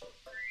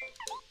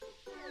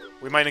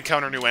 We might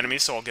encounter new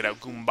enemies, so I'll get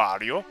out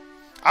Goombario.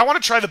 I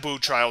want to try the Boo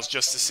Trials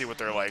just to see what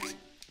they're like.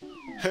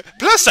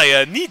 Plus,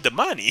 I need the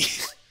money.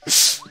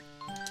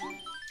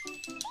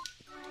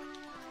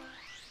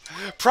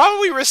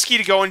 Probably risky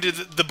to go into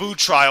the Boo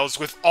Trials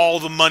with all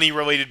the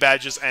money-related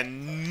badges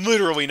and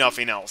literally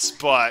nothing else,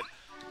 but...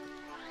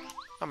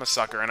 I'm a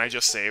sucker, and I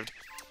just saved.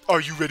 Are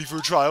you ready for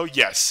a trial?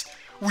 Yes.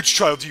 Which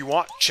trial do you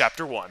want?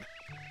 Chapter 1.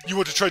 You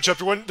want to try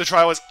Chapter 1? The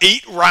trial has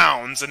 8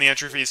 rounds, and the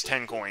entry fee is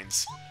 10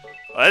 coins.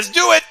 Let's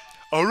do it!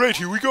 Alright,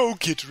 here we go.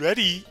 Get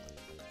ready.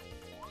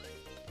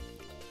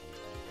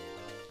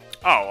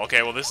 Oh,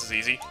 okay, well this is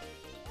easy.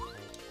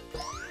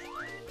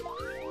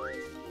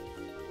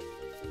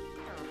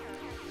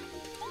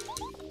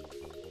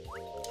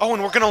 Oh,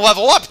 and we're gonna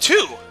level up,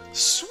 too!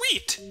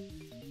 Sweet!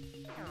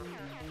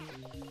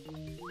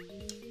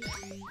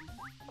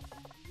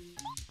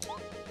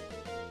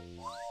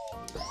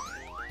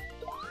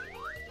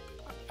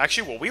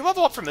 Actually, will we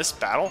level up from this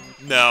battle?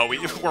 No,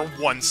 we're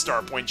 1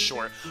 star point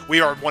short. We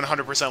are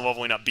 100%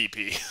 leveling up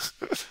BP.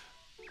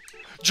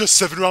 Just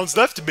 7 rounds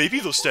left, maybe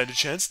they'll stand a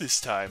chance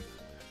this time.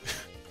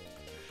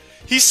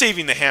 He's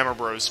saving the Hammer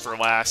Bros for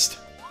last.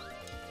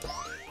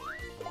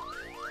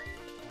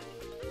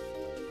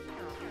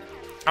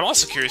 I'm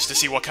also curious to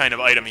see what kind of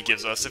item he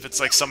gives us. If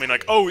it's like something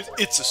like, oh,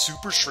 it's a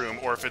Super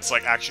Shroom, or if it's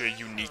like actually a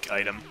unique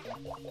item.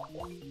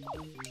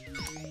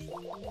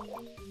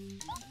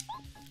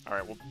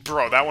 Alright, well,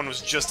 bro, that one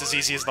was just as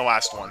easy as the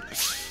last one.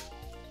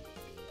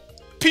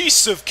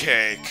 Piece of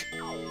cake!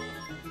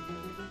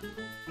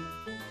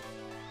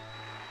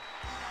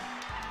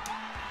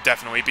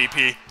 Definitely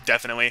BP,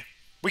 definitely.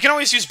 We can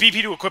always use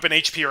BP to equip an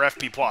HP or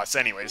FP plus,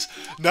 anyways.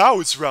 Now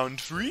it's round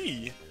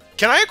 3.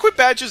 Can I equip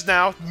badges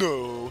now?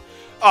 No.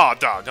 Aw, oh,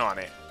 doggone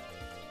it.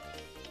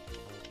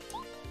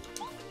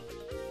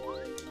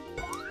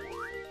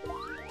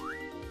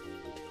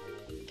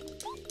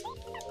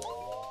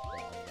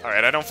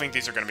 Alright, I don't think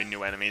these are going to be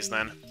new enemies,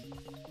 then.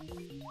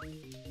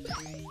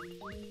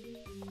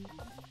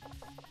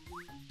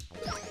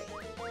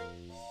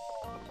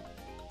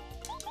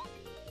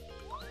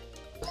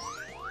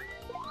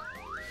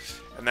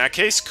 In that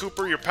case,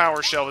 Cooper, your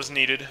power shell is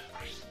needed.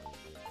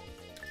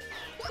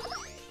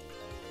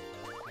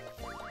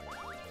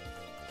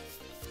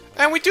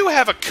 And we do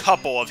have a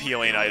couple of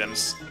healing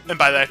items. And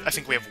by that, I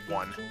think we have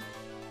 1.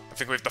 I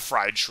think we have the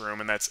fried shroom,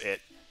 and that's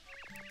it.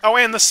 Oh,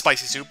 and the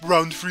spicy soup.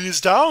 Round 3 is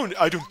down.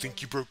 I don't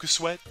think you broke a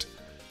sweat.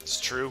 It's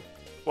true.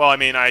 Well, I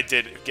mean, I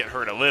did get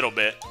hurt a little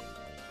bit.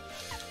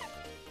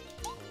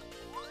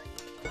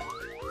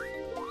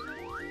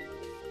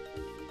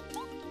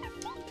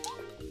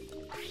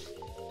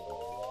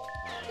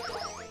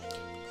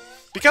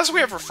 Because we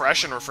have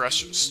Refresh, and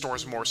Refresh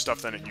stores more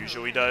stuff than it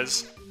usually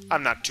does,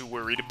 I'm not too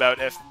worried about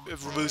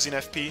losing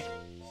FP.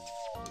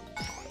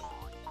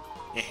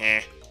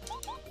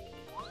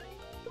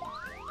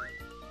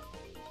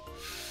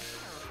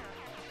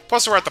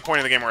 Plus, we're at the point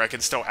of the game where I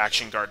can still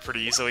action guard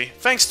pretty easily,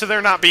 thanks to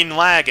there not being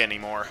lag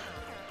anymore.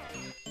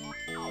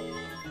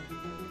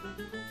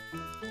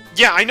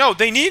 Yeah, I know,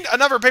 they need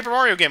another Paper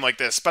Mario game like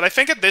this, but I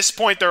think at this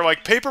point they're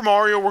like, Paper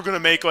Mario, we're gonna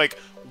make, like,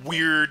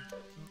 weird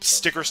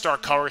Sticker Star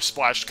Color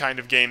Splash kind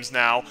of games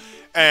now,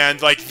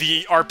 and, like,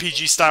 the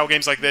RPG-style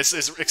games like this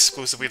is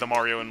exclusively the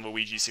Mario and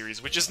Luigi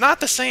series, which is not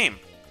the same.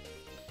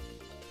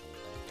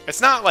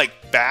 It's not,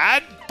 like,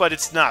 bad, but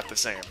it's not the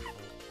same.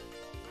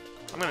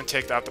 I'm gonna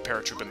take out the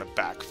paratroop in the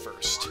back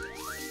first.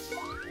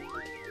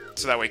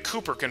 So that way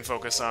Cooper can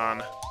focus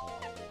on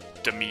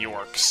the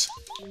Meorks.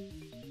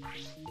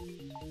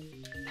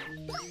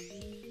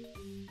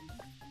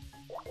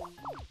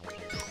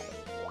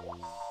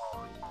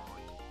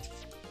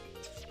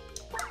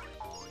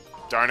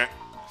 Darn it.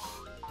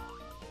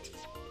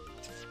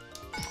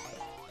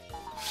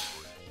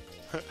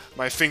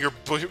 My finger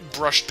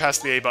brushed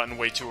past the A button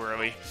way too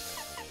early.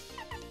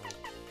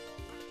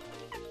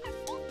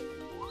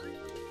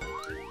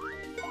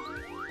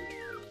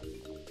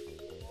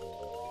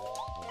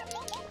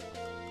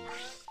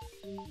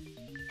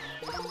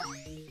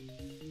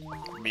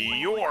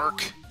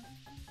 Meork.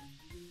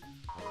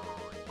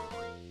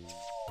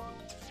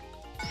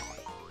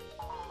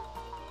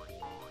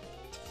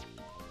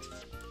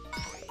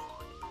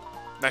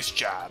 Nice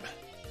job.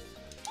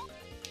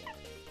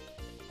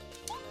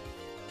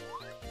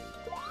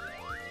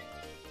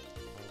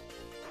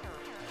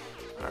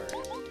 Alright,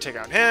 take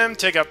out him,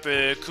 take out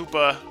the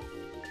Koopa.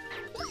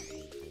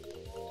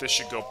 This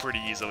should go pretty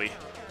easily.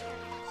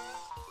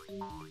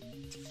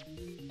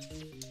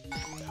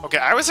 Okay,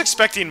 I was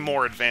expecting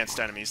more advanced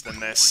enemies than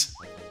this.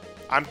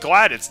 I'm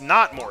glad it's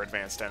not more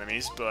advanced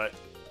enemies, but...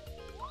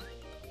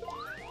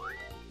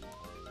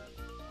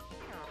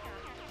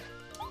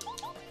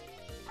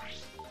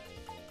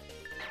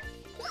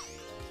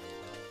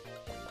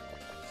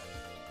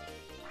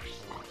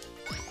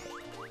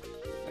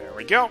 There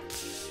we go.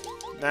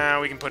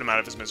 Now we can put him out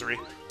of his misery.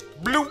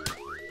 Bloop!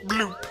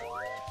 Bloop!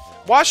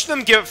 Watch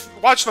them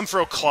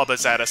throw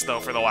clubbas at us, though,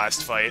 for the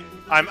last fight.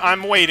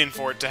 I'm waiting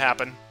for it to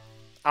happen.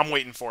 I'm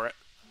waiting for it.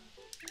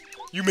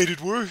 You made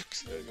it work.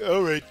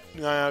 Alright,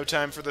 now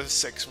time for the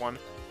 6th one.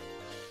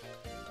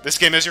 This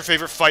game is your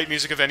favorite fight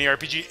music of any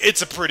RPG.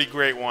 It's a pretty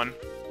great one.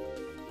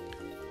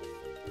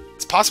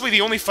 It's possibly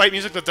the only fight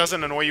music that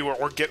doesn't annoy you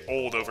or get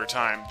old over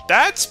time.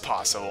 That's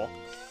possible.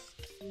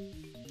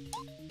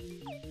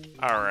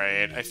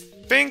 Alright, I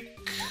think...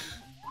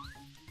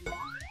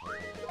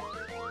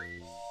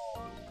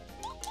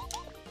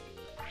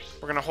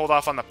 we're gonna hold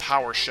off on the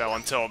power shell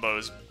until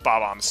those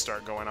bob-ombs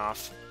start going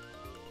off.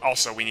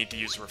 Also, we need to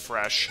use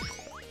Refresh.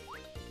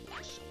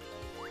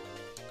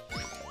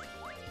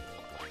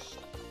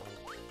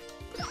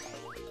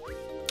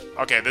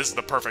 Okay, this is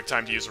the perfect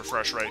time to use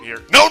Refresh right here.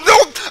 No, no!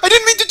 I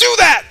didn't mean to do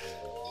that!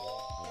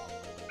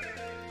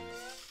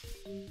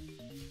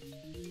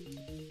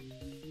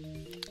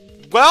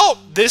 Well,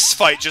 this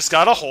fight just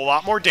got a whole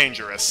lot more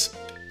dangerous.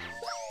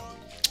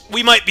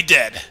 We might be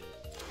dead.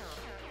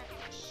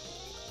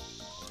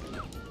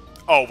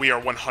 Oh, we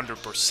are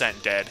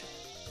 100% dead.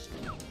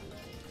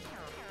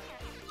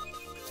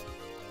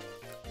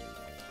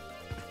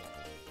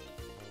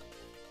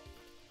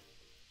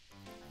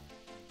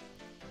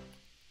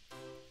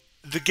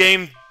 The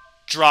game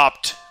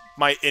dropped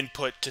my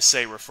input to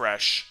say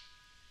refresh.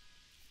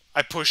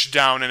 I pushed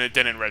down and it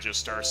didn't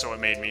register, so it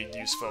made me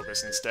use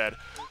focus instead.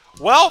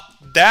 Well,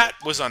 that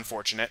was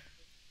unfortunate.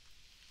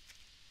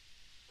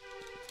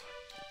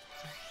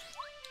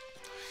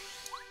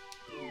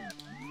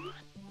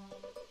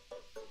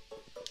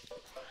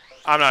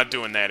 I'm not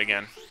doing that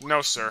again.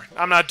 No, sir.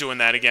 I'm not doing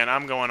that again.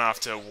 I'm going off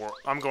to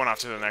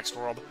the next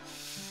world.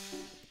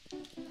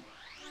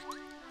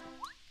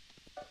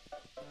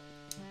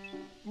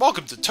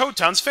 Welcome to Toad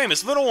Town's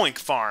famous Little Oink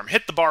Farm.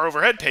 Hit the bar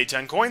overhead, pay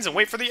 10 coins, and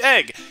wait for the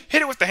egg.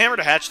 Hit it with the hammer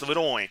to hatch the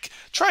little oink.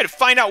 Try to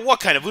find out what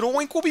kind of little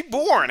oink will be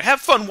born.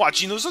 Have fun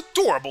watching those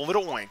adorable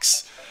little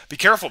oinks. Be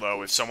careful,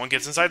 though. If someone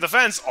gets inside the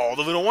fence, all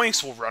the little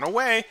oinks will run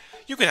away.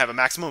 You can have a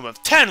maximum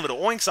of 10 little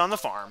oinks on the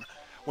farm.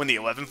 When the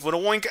 11th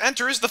little oink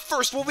enters, the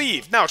first will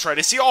leave. Now try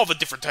to see all the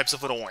different types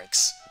of little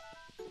oinks.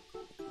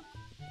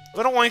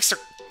 Little oinks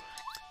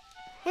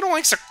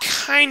are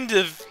kind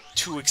of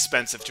too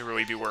expensive to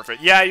really be worth it.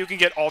 Yeah, you can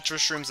get Ultra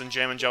Shrooms and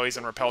Jam and Jellies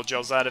and Repel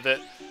Gels out of it,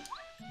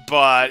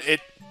 but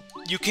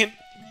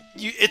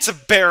it's a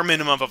bare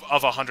minimum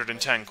of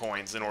 110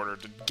 coins in order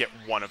to get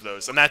one of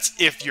those, and that's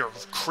if you're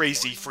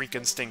crazy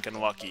freaking stinking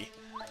lucky.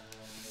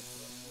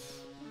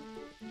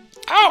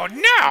 Oh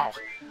no!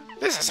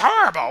 This is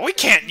horrible! We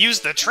can't use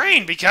the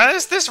train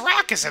because this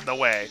rock is in the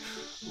way!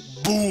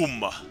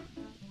 Boom!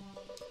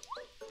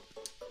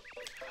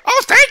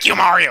 Oh, thank you,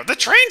 Mario! The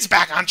train's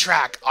back on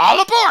track!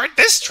 All aboard!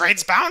 This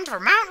train's bound for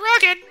Mount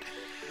Rugged!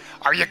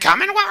 Are you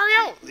coming,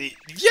 Wario?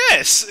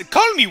 Yes!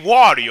 Call me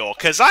Wario,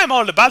 cause I'm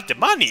all about the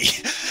money!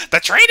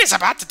 The train is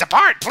about to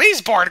depart!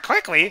 Please board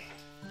quickly!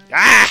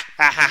 Ah!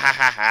 Ha ha ha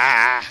ha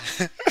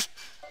ha!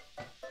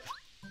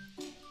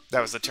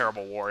 That was a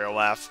terrible Wario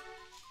laugh.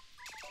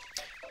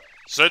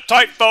 Sit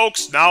tight,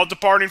 folks! Now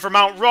departing for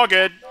Mount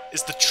Rugged!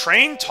 Is the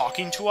train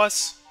talking to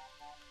us?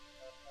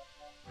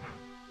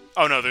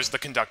 Oh no, there's the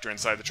conductor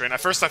inside the train.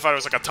 At first I thought it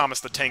was like a Thomas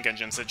the Tank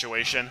Engine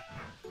situation.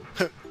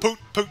 Poot,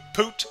 poot,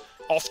 poot!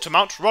 Off to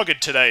Mount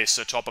Rugged today,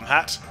 Sir Topham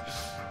Hat.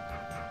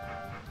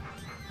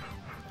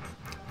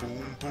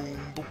 Boom,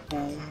 boom, boom,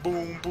 boom,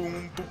 boom,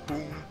 boom, boom,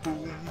 boom,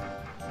 boom.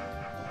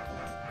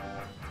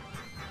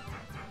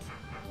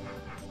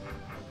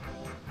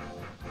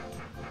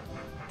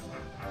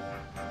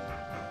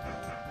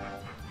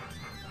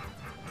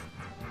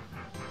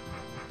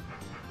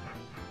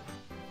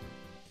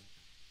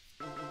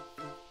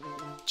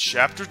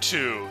 Chapter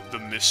 2, The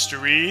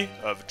Mystery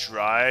of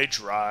Dry,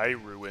 Dry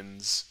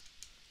Ruins.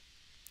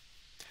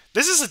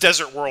 This is a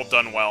desert world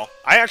done well.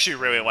 I actually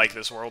really like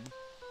this world.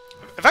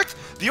 In fact,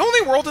 the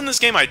only world in this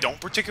game I don't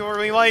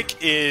particularly like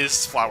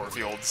is Flower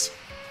Fields.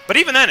 But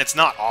even then, it's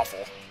not awful.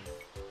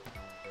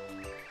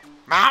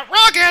 Mount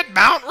Rugged!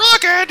 Mount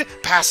Rugged!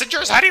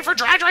 Passengers heading for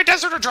Dry Dry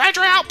Desert or Dry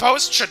Dry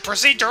Outpost should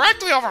proceed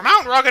directly over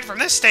Mount Rugged from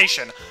this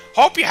station.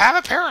 Hope you have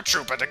a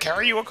paratrooper to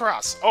carry you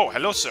across. Oh,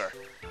 hello, sir.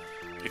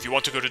 If you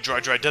want to go to Dry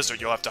Dry Desert,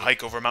 you'll have to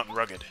hike over Mount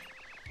Rugged.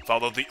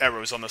 Follow the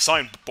arrows on the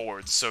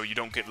signboards so you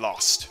don't get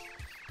lost.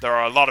 There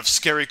are a lot of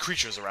scary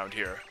creatures around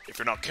here. If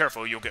you're not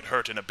careful, you'll get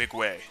hurt in a big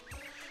way.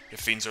 If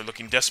fiends are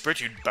looking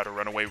desperate, you'd better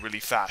run away really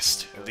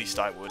fast. At least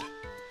I would.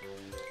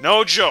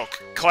 No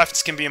joke!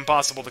 Clefts can be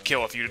impossible to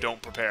kill if you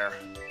don't prepare.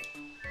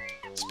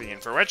 Speaking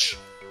for which,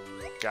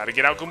 gotta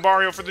get out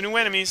Goombario for the new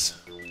enemies.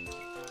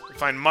 You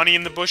find money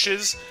in the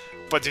bushes,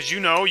 but did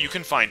you know you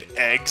can find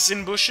eggs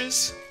in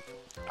bushes?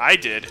 I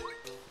did.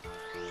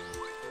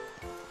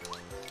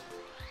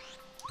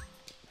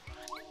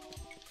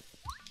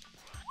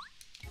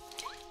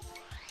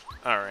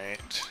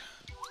 Alright.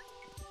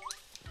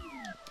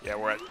 Yeah,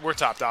 we're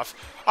topped off.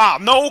 Ah,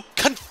 no!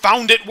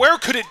 Confound it! Where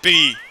could it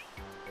be?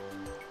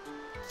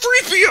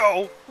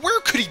 3PO!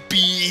 Where could he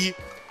be?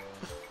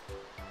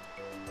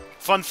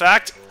 Fun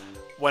fact,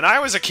 when I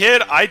was a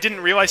kid, I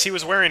didn't realize he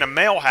was wearing a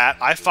male hat.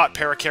 I thought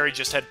Parakarry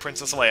just had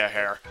Princess Leia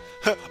hair.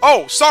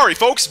 Oh, sorry,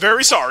 folks.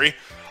 Very sorry.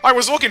 I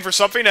was looking for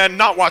something and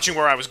not watching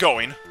where I was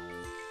going.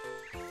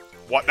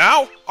 What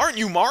now? Aren't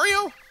you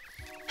Mario?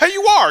 Hey,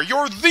 you are!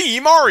 You're the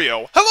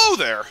Mario! Hello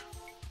there!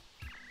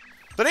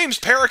 The name's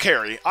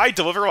Parakarry. I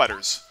deliver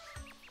letters.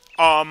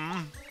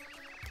 I'm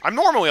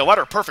normally a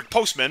letter-perfect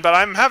postman, but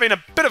I'm having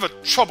a bit of a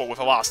trouble with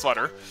a lost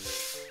letter.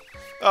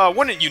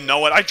 Wouldn't you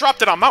know it? I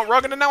dropped it on Mount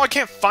Rugged and now I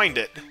can't find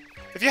it.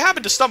 If you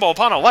happen to stumble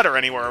upon a letter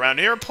anywhere around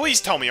here, please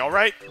tell me,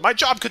 alright? My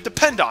job could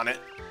depend on it.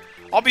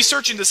 I'll be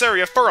searching this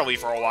area thoroughly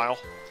for a while.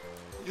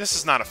 This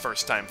is not a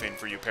first-time thing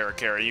for you,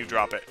 Parakarry. You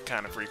drop it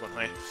kind of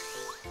frequently.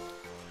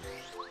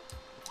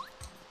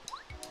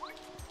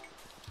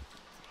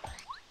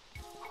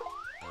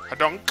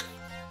 Hadunk.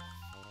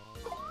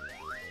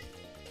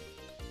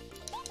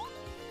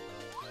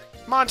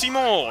 Monty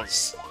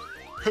Moles.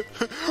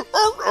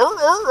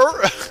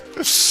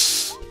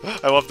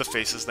 I love the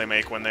faces they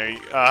make when they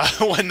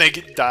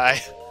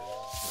die.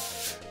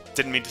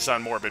 Didn't mean to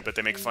sound morbid, but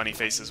they make funny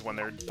faces when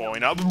they're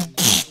blowing up.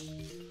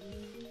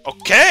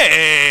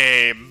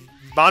 Okay!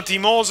 Monty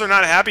Moles are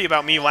not happy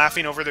about me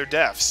laughing over their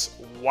deaths.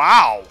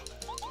 Wow!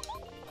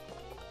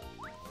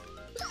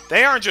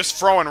 They aren't just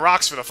throwing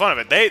rocks for the fun of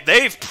it.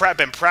 They've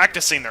been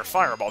practicing their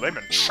fireball. They've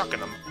been chucking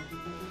them.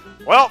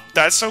 Well,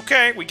 that's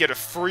okay. We get a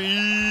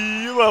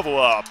free level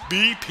up.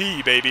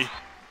 BP, baby.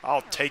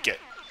 I'll take it.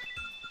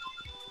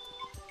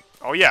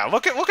 Oh yeah,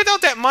 look at all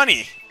that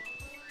money.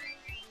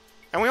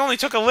 And we only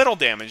took a little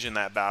damage in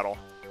that battle.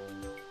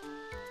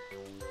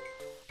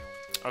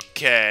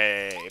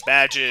 Okay,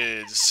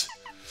 badges.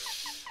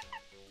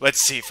 Let's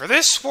see, for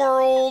this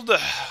world...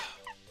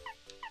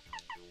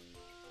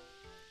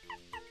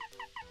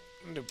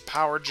 do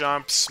power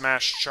jump,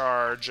 smash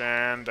charge,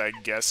 and I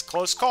guess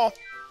close call.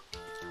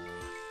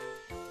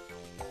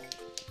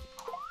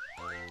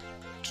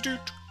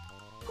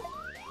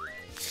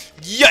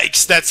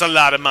 Yikes, that's a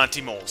lot of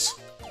Monty Moles.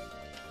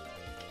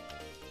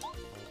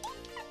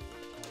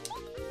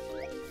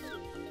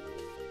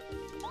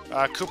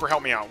 Cooper,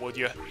 help me out, would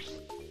you?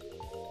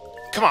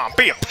 Come on,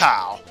 be a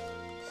pal.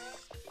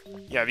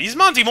 Yeah, these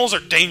Monty Moles are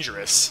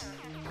dangerous.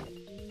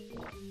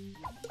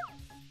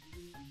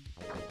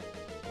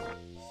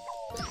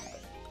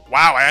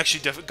 Wow, I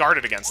actually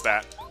guarded against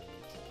that.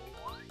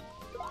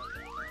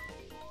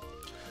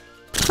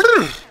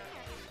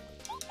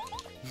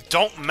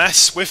 Don't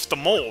mess with the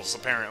moles,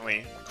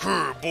 apparently.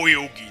 Boy,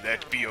 Ogie,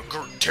 that'd be a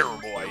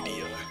terrible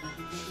idea.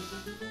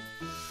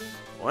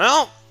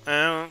 Well,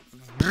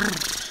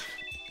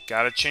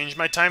 gotta change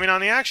my timing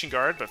on the action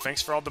guard, but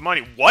thanks for all the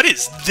money. What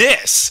is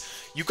this?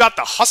 You got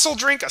the hustle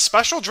drink, a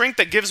special drink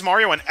that gives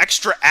Mario an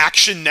extra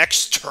action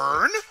next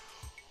turn?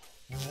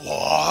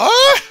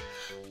 What?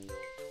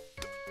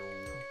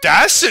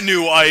 That's a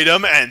new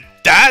item, and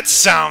that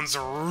sounds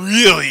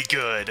really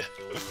good.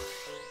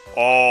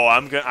 Oh,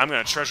 I'm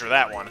gonna treasure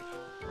that one.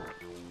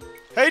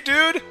 Hey,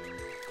 dude!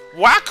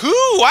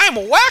 Wahoo! I'm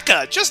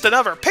Whacka! Just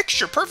another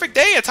picture-perfect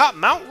day atop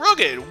Mount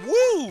Rugged.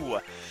 Woo!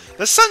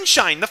 The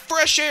sunshine, the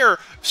fresh air,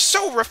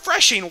 so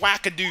refreshing,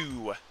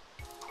 Wackadoo.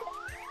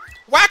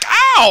 Whack!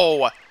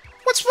 Ow!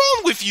 What's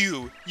wrong with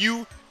you?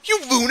 You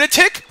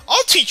lunatic!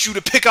 I'll teach you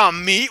to pick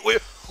on me.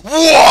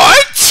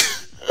 What?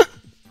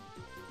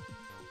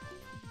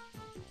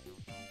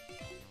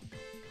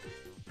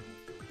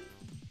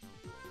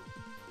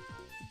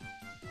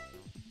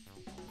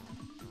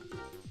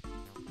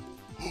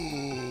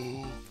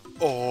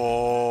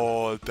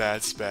 Oh,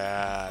 that's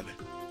bad.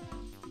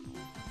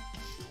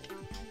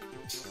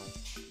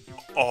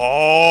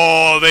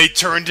 Oh, they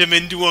turned him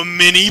into a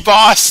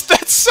mini-boss?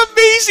 That's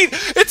amazing!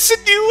 It's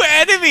a new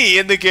enemy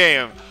in the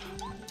game!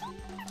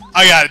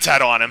 I got a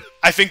tattoo on him.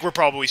 I think we're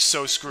probably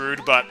so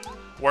screwed, but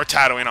we're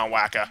tattooing on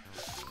Whacka.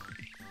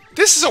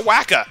 This is a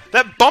Whacka!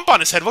 That bump on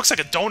his head looks like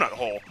a donut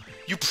hole.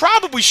 You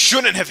probably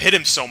shouldn't have hit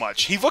him so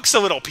much. He looks a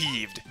little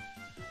peeved.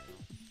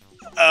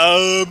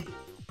 30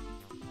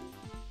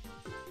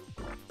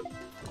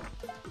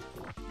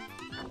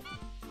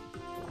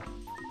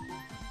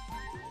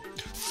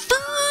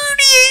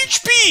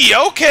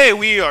 HP! Okay,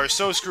 we are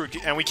so screwed,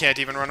 and we can't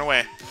even run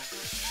away.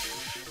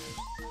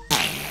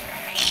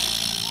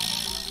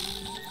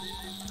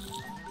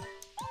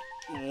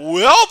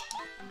 Well,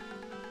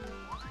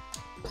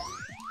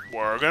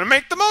 we're gonna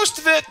make the most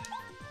of it.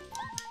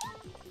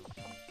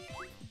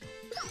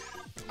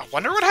 I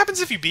wonder what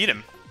happens if you beat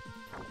him.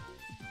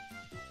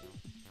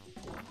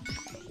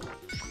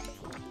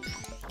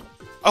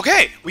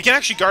 Okay, we can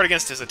actually guard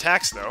against his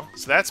attacks, though,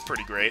 so that's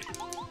pretty great.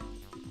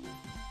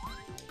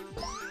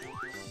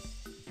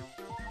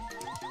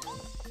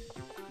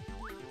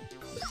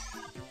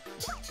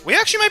 We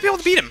actually might be able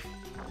to beat him.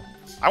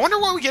 I wonder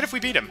what we get if we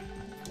beat him.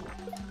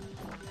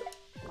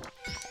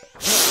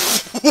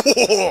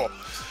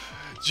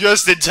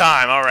 Just in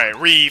time. Alright,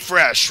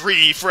 refresh,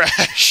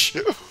 refresh.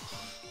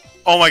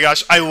 Oh my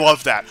gosh, I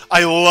love that.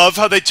 I love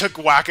how they took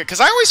Whacka, because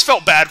I always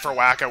felt bad for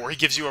Whacka, where he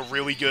gives you a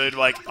really good,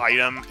 like,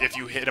 item if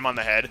you hit him on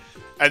the head,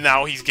 and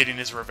now he's getting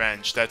his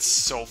revenge. That's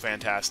so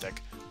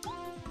fantastic.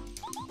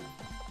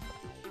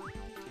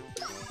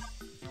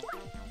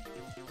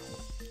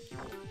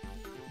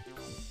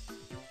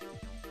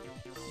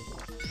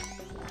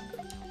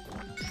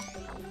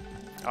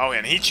 Oh,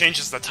 and he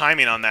changes the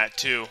timing on that,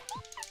 too.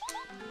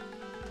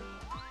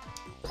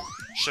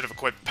 Should have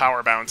equipped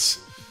Power Bounce.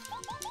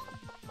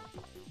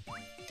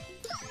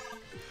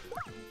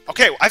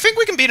 Okay, I think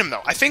we can beat him,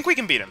 though. I think we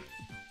can beat him.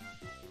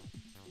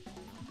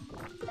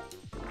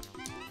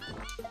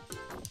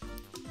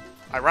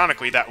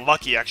 Ironically, that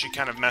Lucky actually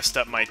kind of messed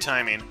up my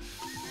timing.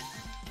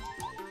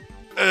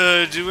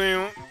 Do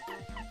we...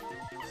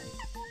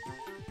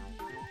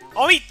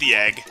 I'll eat the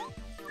egg.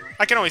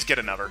 I can always get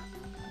another.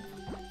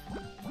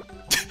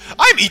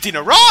 I'm eating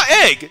a raw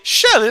egg!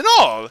 Shell and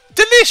all!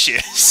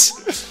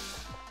 Delicious!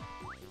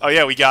 Oh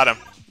yeah, we got him.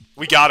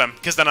 We got him,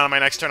 because then on my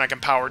next turn I can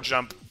power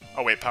jump.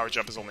 Oh wait, power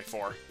jump is only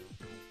 4.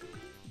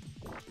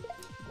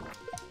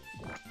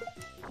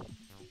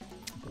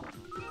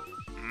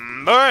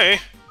 Bye!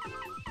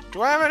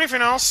 Do I have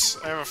anything else?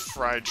 I have a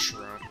fried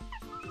shroom.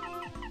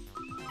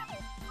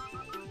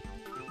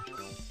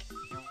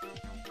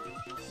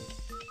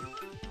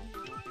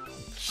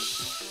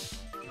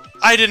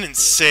 I didn't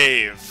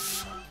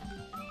save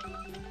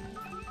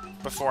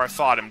before I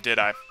fought him, did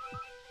I?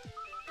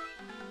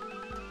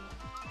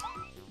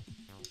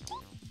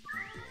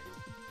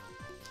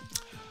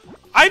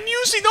 I'm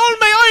using all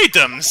my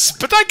items,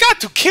 but I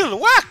got to kill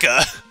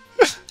Wacka!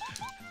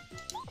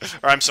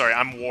 Or, I'm sorry,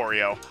 I'm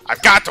Wario.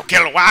 I've got to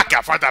kill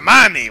Wacka for the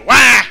money!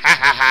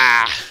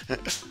 Wah-ha-ha-ha!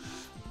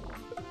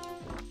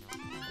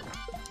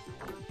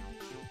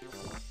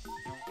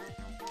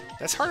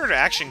 That's harder to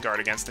action guard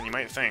against than you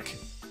might think.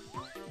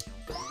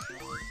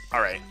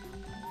 Alright.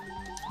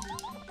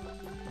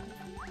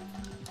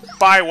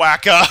 Bye,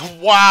 Wacka!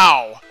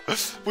 Wow!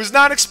 Was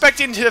not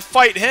expecting to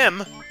fight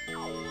him.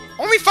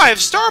 Only 5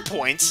 star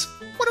points?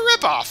 What a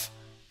ripoff!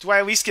 Do I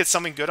at least get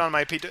something good on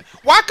my Wacka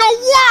Waha!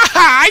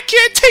 I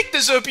can't take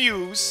this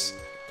abuse!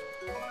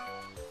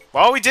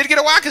 Well, we did get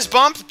a Wacka's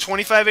bump.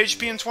 25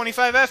 HP and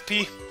 25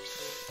 FP.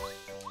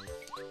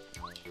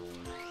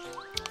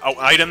 Oh,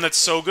 item that's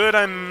so good,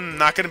 I'm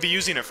not going to be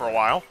using it for a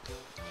while.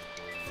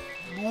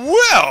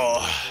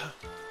 Well...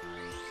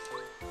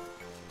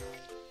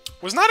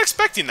 Was not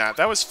expecting that.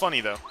 That was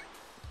funny, though.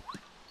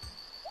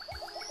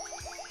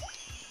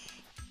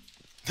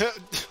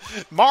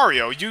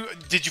 Mario,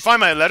 did you find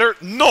my letter?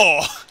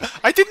 No!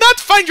 I did not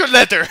find your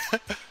letter!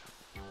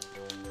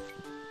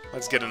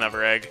 Let's get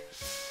another egg.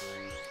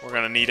 We're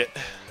gonna need it.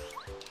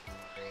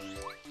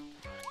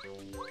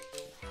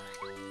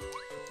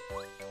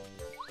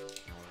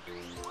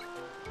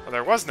 Oh,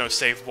 there was no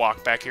save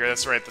block back here.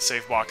 That's right, the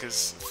save block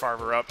is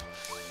farther up.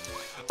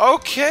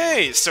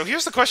 Okay, so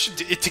here's the question.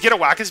 To get a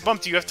Wacka's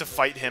bump, do you have to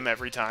fight him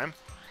every time?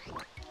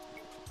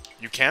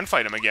 You can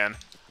fight him again.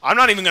 I'm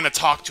not even gonna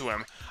talk to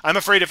him. I'm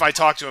afraid if I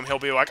talk to him, he'll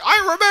be like,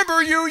 I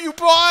remember you, you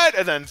bought!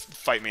 And then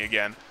fight me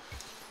again.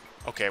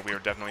 Okay, we are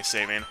definitely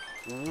saving.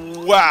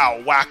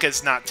 Wow,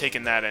 Wacka's not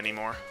taking that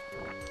anymore.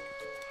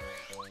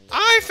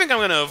 I think I'm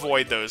going to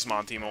avoid those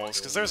Monty Moles,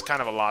 because there's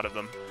kind of a lot of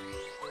them.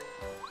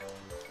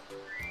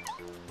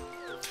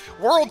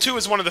 World 2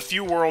 is one of the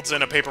few worlds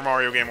in a Paper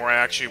Mario game where I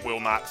actually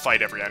will not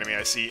fight every enemy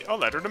I see. A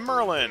letter to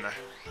Merlin!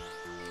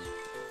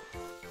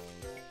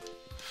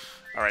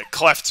 Alright,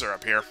 Clefts are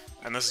up here.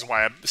 And this is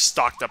why I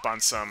stocked up on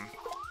some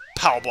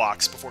POW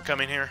blocks before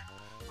coming here.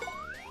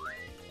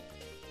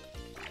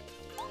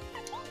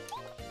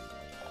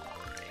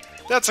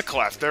 That's a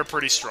Cleft. They're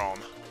pretty strong.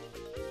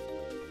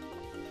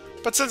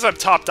 But since I'm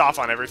topped off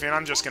on everything,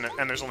 I'm just gonna...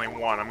 And there's only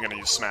one, I'm gonna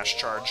use Smash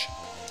Charge.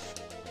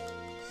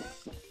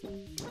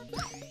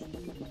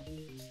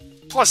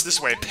 Plus,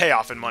 this way,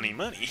 payoff in money.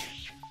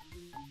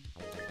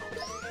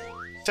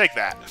 Take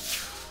that.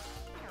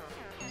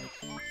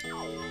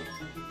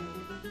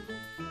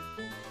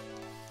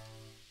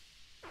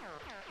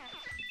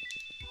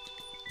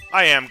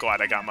 I am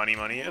glad I got money.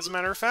 As a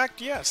matter of fact,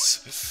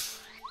 yes.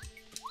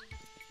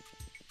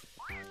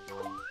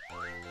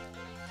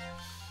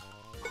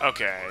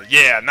 Okay,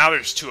 yeah, now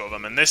there's 2 of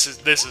them, and this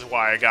is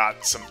why I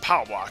got some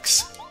POW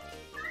blocks.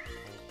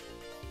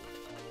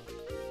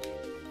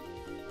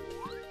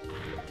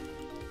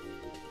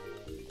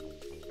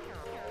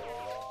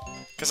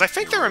 Because I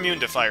think they're immune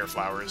to fire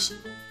flowers.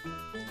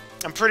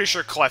 I'm pretty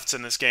sure Clefts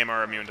in this game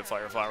are immune to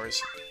fire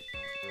flowers.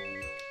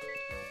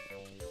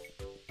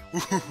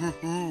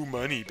 Ooh,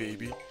 money,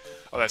 baby.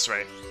 Oh, that's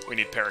right. We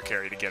need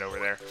Paracarry to get over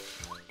there.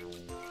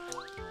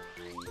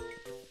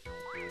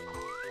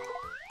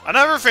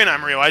 Another thing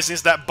I'm realizing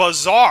is that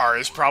Bazaar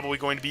is probably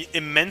going to be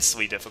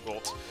immensely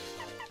difficult.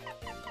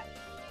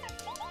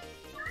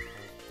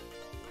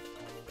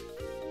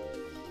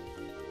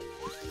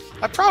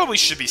 I probably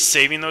should be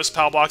saving those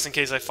POW blocks in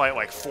case I fight,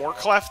 like, 4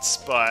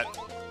 Clefts, but...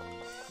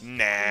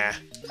 Nah.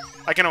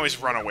 I can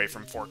always run away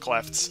from 4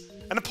 Clefts.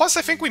 And plus,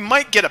 I think we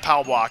might get a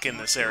POW block in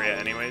this area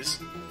anyways.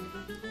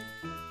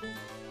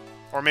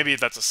 Or maybe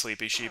that's a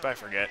Sleepy Sheep, I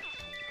forget.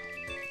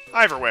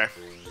 Either way.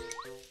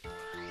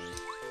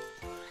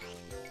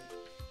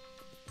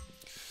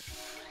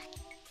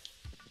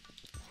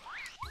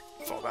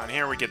 Fall down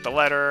here, we get the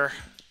letter.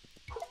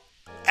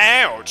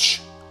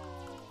 Ouch!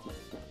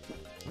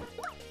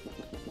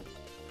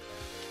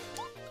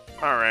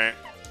 Alright.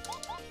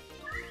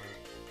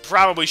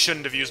 Probably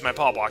shouldn't have used my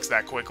POW blocks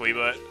that quickly,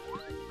 but...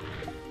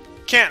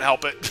 Can't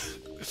help it.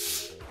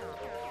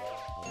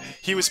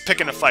 He was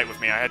picking a fight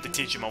with me. I had to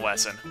teach him a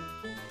lesson.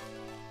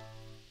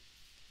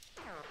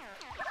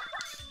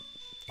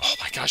 Oh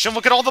my gosh, and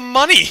look at all the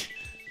money!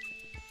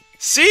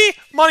 See?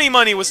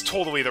 Money was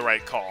totally the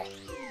right call.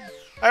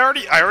 I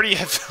already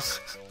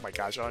have... Oh my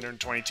gosh,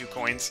 122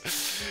 coins.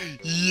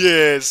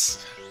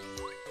 Yes.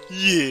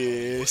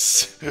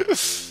 Yes.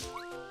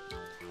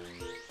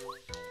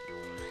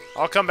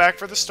 I'll come back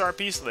for the star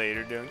piece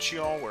later, don't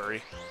you all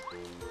worry.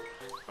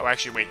 Oh,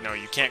 actually, wait, no,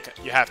 you can't...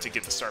 You have to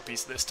get the star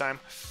piece this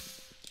time.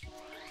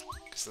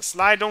 Because the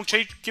slide don't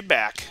take you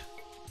back.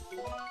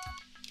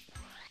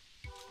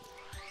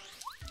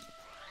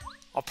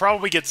 I'll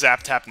probably get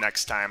Zap Tap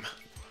next time.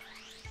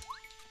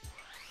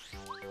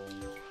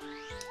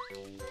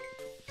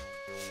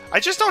 I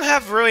just don't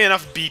have really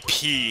enough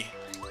BP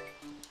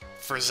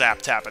for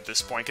Zap Tap at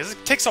this point, because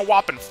it takes a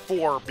whopping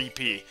 4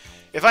 BP.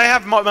 If I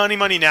have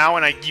money now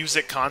and I use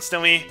it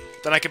constantly,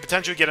 then I could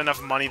potentially get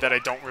enough money that I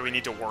don't really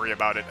need to worry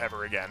about it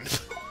ever again.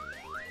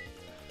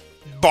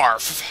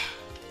 Barf.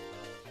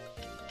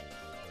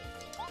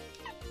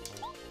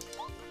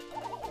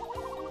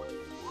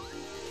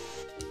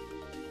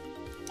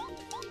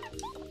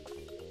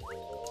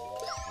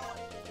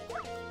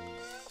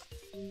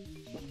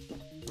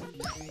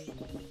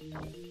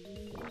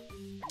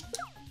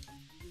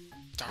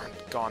 Darn,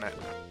 gone it.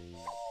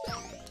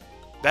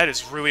 That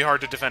is really hard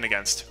to defend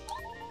against.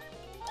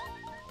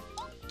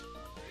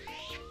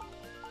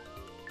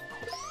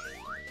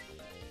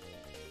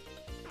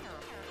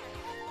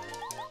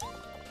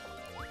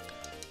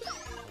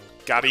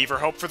 Gotta either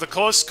hope for the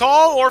close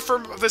call or for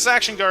this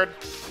action guard.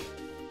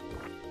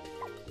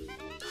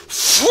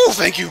 Whew,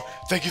 thank you!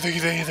 Thank you, thank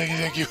you, thank you, thank you,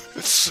 thank you.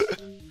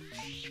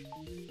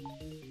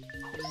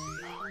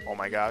 Oh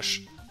my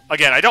gosh.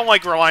 Again, I don't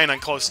like relying on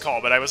close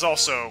call, but I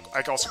also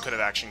could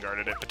have action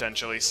guarded it,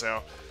 potentially,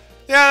 so...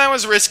 Yeah, that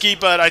was risky,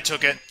 but I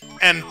took it.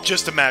 And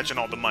just imagine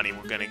all the money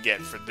we're gonna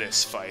get for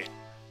this fight.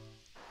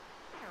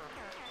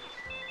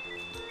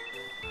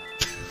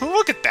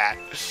 Look at that!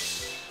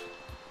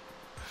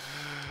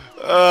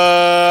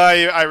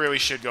 I really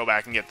should go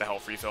back and get the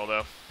health refill,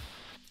 though.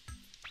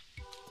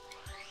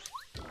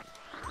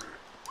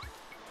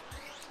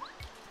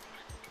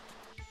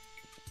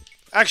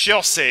 Actually,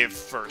 I'll save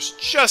first,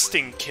 just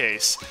in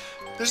case.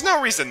 There's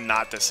no reason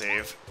not to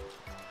save.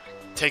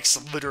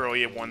 Takes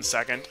literally 1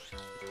 second,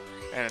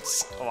 and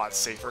it's a lot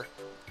safer.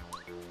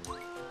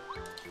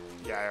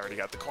 Yeah, I already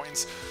got the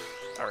coins.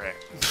 Alright.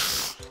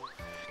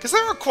 Because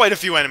there were quite a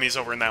few enemies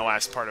over in that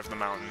last part of the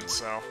mountain,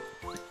 so...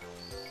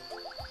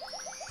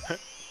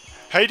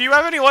 Hey, do you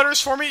have any letters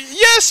for me?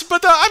 Yes,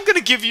 but I'm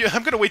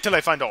gonna wait till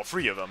I find all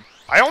 3 of them.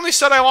 I only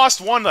said I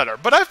lost 1 letter,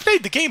 but I've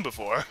played the game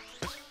before.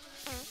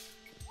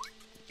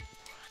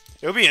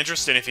 It would be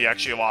interesting if he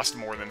actually lost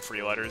more than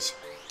 3 letters.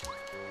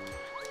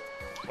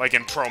 Like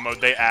in Pro Mode,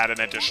 they add an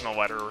additional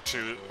letter or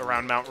 2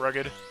 around Mount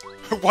Rugged.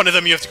 One of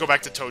them you have to go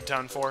back to Toad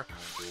Town for.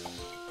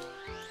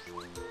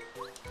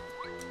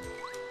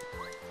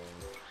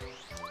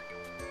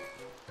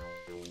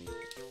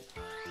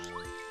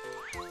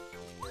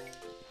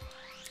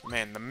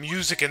 Man, the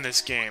music in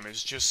this game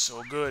is just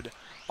so good.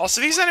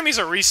 Also, these enemies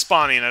are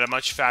respawning at a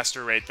much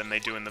faster rate than they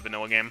do in the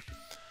vanilla game.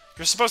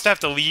 You're supposed to have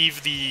to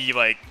leave the,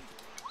 like...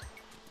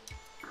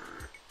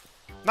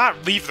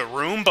 Not leave the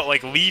room, but,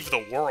 like, leave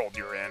the world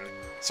you're in.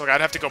 So, like,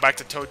 I'd have to go back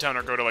to Toad Town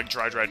or go to, like,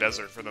 Dry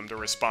Desert for them to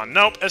respawn.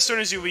 Nope, as soon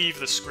as you leave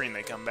the screen,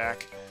 they come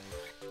back.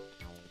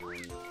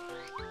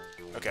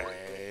 Okay,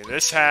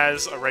 this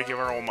has a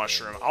regular old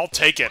mushroom. I'll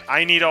take it.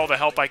 I need all the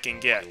help I can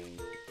get.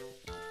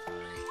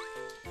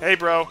 Hey,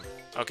 bro.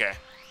 Okay.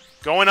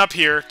 Going up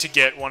here to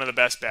get one of the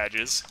best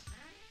badges.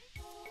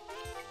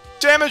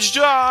 Damage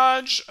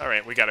dodge!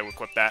 Alright, we gotta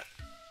equip that.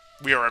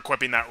 We are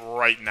equipping that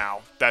right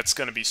now. That's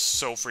gonna be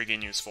so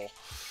freaking useful.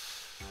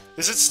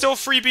 Is it still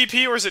free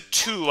BP, or is it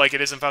 2 like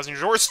it is in Thousand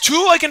Year Door? It's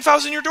 2 like in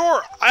Thousand Year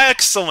Door!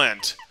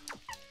 Excellent!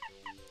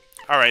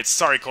 Alright,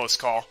 sorry, close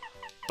call.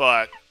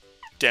 But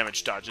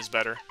damage dodge is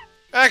better.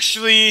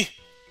 Actually...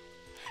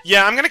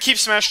 Yeah, I'm gonna keep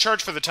Smash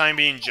Charge for the time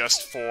being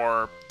just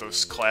for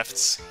those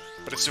clefts.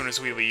 But as soon as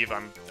we leave,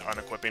 I'm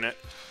unequipping it.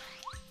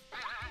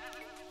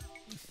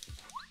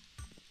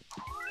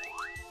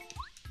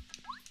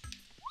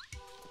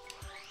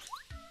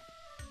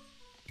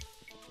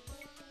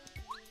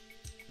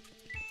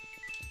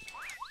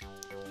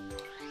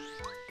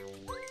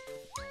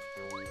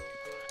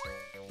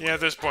 Yeah, at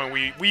this point,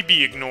 we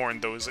be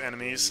ignoring those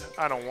enemies.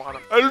 I don't want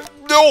them.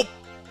 No!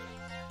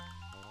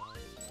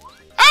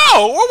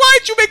 Ow!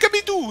 Why'd you make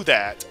me do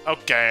that?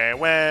 Okay,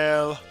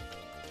 well...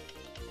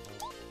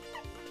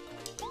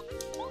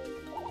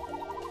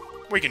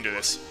 We can do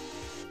this.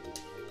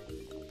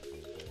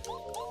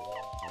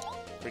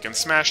 We can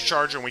smash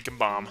charge and we can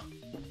bomb.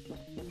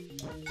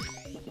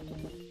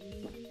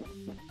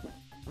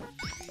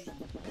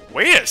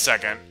 Wait a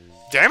second.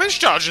 Damage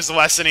dodge is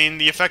lessening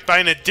the effect by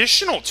an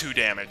additional 2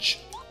 damage.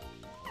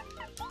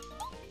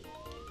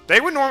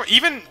 They would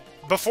even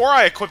before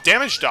I equip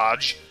damage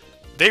dodge,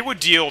 they would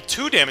deal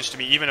 2 damage to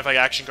me even if I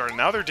action guard.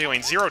 Now they're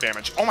dealing 0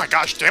 damage. Oh my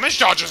gosh, damage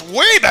dodge is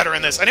way better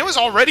in this, and it was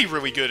already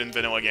really good in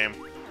vanilla game.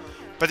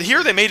 But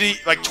here they made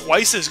it like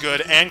twice as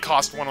good and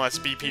cost 1 less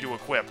BP to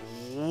equip.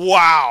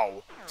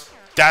 Wow!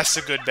 That's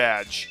a good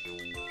badge.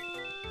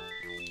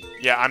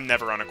 Yeah, I'm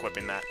never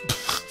unequipping that.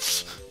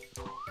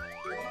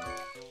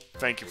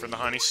 Thank you for the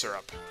honey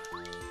syrup.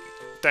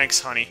 Thanks,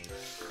 honey.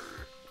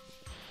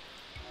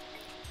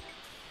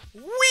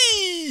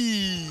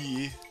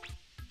 Whee!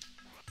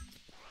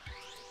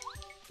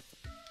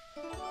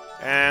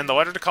 And the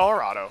letter to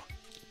Colorado.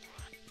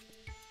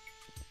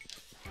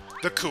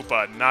 The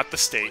Koopa, not the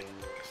state.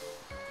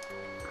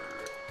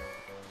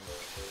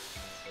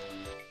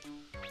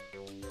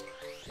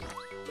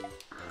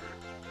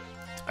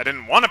 I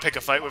didn't want to pick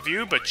a fight with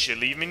you, but you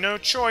leave me no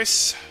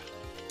choice.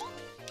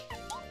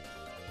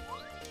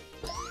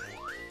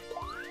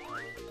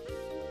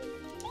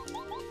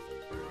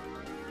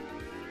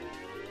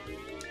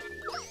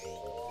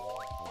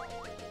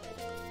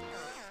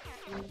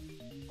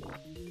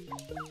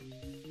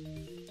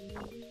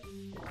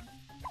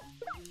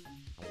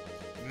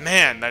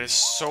 Man, that is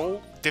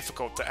so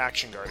difficult to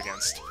action guard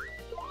against.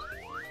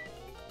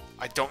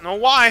 I don't know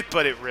why,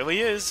 but it really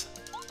is.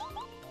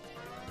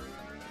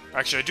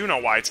 Actually, I do know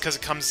why. It's because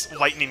it comes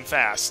lightning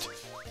fast.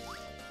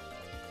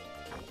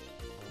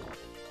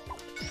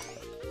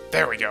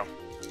 There we go.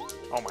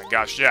 Oh my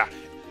gosh, yeah.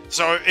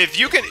 So if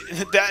you can...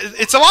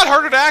 It's a lot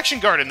harder to action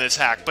guard in this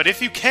hack, but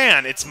if you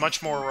can, it's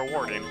much more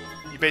rewarding.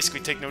 You basically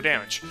take no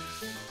damage.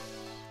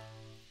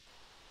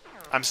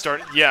 I'm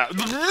starting... Yeah.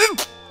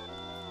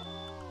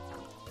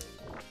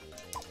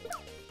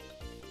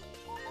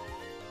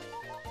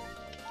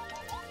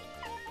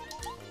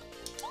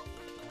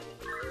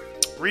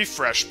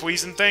 Refresh,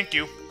 please and thank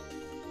you.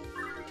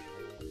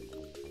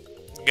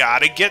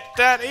 Gotta get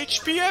that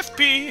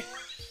HPFP.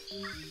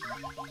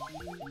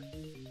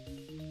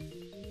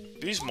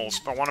 These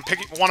moles want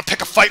to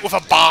pick a fight with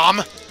a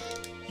bomb.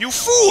 You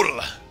fool!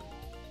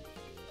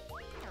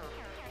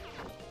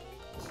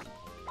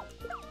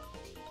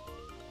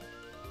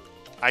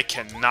 I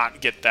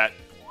cannot get that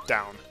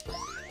down.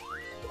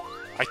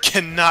 I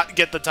cannot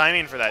get the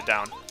timing for that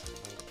down.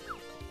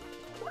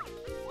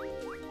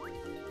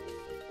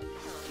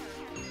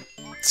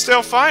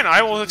 Still fine.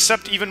 I will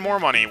accept even more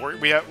money.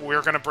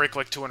 We're gonna break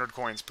like 200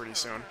 coins pretty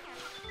soon.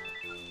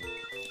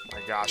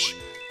 My gosh.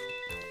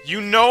 You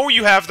know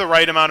you have the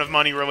right amount of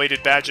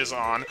money-related badges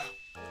on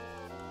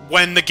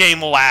when the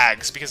game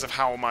lags because of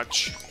how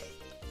much.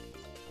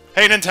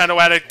 Hey, Nintendo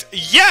Addict.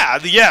 Yeah,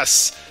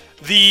 yes.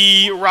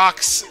 The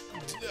rocks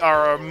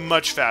are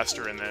much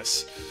faster in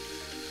this.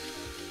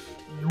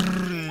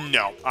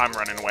 No, I'm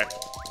running away.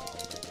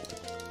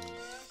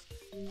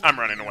 I'm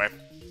running away.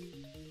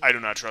 I do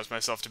not trust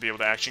myself to be able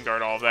to action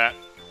guard all of that.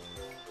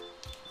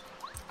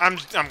 I'm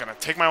gonna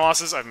take my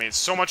losses. I've made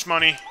so much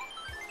money.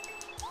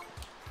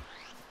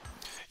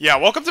 Yeah,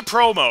 welcome to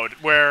Pro Mode,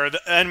 where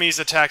the enemy's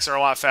attacks are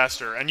a lot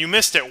faster. And you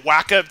missed it.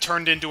 Whacka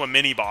turned into a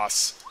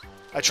mini-boss.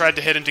 I tried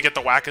to hit him to get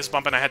the Whacka's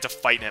bump, and I had to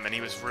fight him, and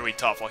he was really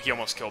tough. Well, he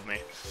almost killed me.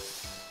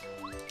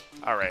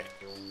 Alright.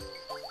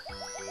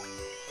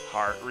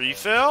 Heart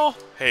refill.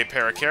 Hey,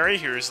 Parakarry,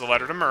 here's the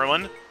letter to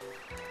Merlin.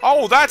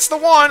 Oh, that's the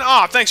one!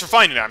 Ah, thanks for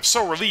finding it. I'm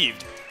so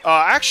relieved.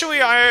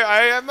 Actually,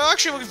 I'm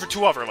actually looking for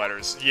 2 other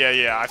letters.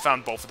 Yeah, I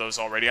found both of those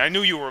already. I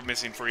knew you were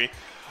missing 3.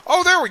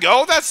 Oh, there we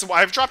go! That's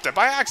why I've dropped it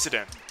by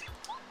accident.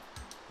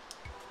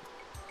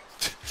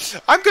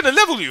 I'm gonna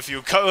level you,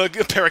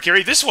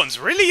 Parakarry. This one's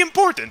really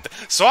important,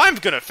 so I'm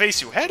gonna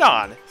face you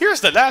head-on.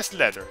 Here's the last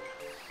letter.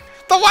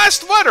 The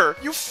last letter!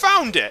 You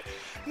found it!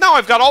 Now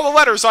I've got all the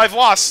letters I've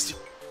lost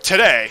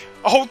today.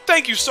 Oh,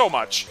 thank you so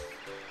much.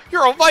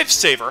 You're a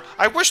lifesaver.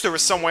 I wish there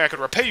was some way I could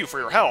repay you for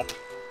your help.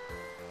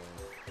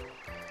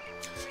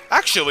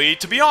 Actually,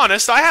 to be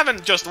honest, I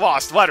haven't just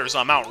lost letters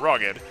on Mount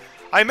Rugged.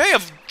 I may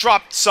have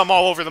dropped some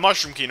all over the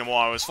Mushroom Kingdom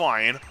while I was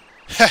flying.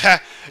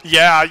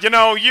 Yeah, you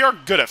know, you're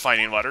good at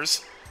finding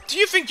letters. Do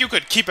you think you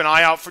could keep an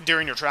eye out for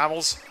during your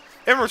travels?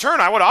 In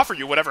return, I would offer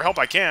you whatever help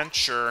I can,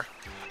 sure.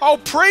 Oh,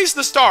 praise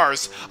the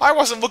stars! I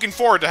wasn't looking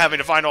forward to having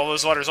to find all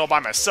those letters all by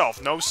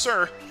myself, no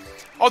sir.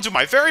 I'll do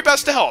my very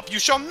best to help. You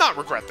shall not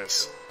regret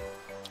this.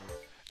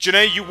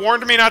 Janae, you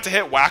warned me not to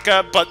hit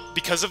Whacka, but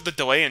because of the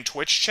delay in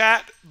Twitch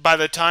chat, by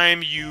the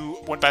time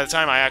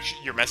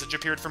your message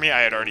appeared for me,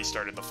 I had already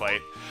started the fight.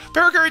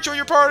 Parakarry, join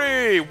your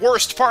party!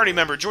 Worst party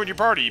member, join your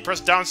party. Press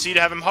down C to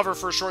have him hover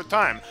for a short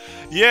time.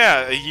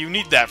 Yeah, you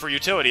need that for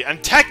utility.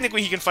 And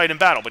technically he can fight in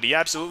battle, but he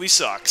absolutely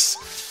sucks.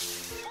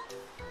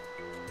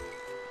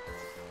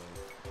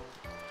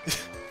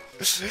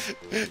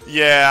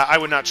 Yeah, I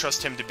would not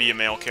trust him to be a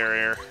mail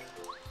carrier.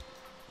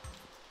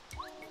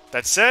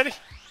 That said,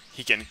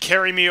 he can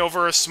carry me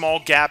over small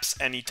gaps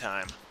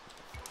anytime.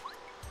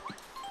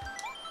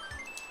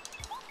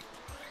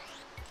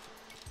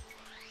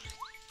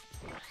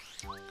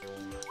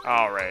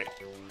 Alright.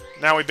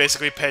 Now we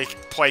basically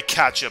play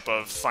catch-up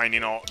of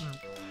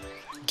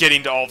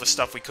getting to all the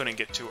stuff we couldn't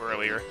get to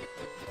earlier.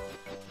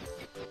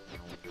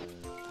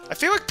 I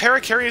feel like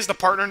Parakarry is the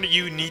partner that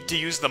you need to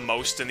use the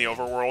most in the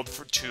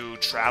overworld to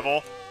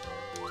travel.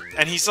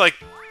 And he's like...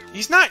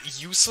 He's not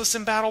useless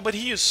in battle, but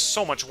he is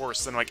so much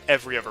worse than, like,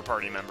 every other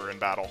party member in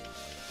battle.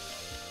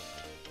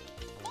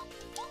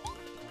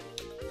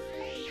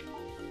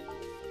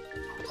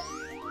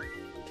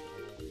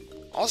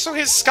 Also,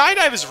 his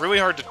skydive is really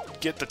hard to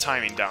get the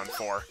timing down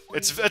for.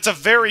 It's a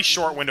very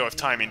short window of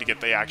timing to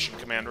get the action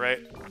command right.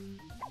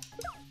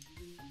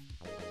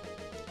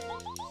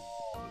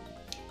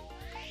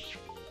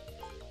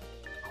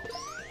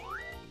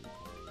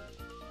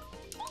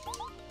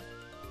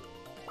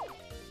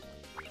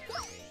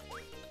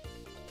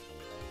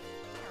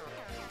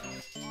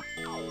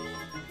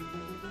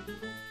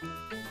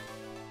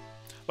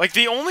 Like,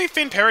 the only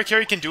thing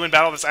Parakarry can do in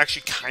battle that's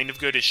actually kind of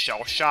good is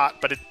Shell Shot,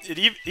 but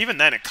even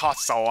then it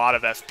costs a lot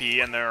of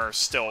FP, and there are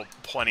still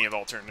plenty of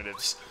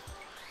alternatives.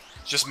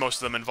 Just most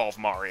of them involve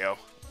Mario.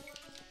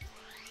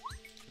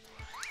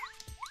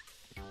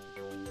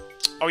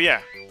 Oh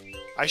yeah,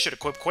 I should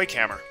equip Quake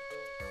Hammer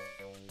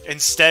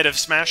instead of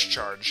Smash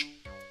Charge.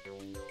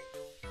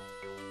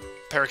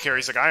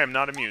 Parakarry's like, I am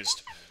not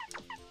amused.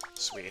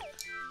 Sweet.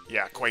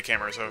 Yeah, Quake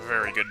Hammer is a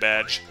very good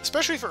badge,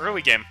 especially for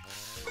early game.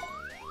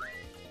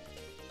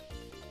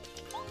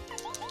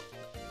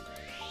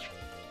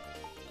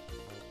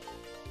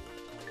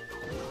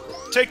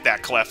 Take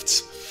that,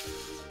 Clefts.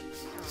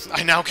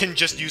 I now can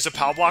just use a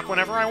POW block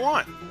whenever I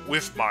want,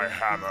 with my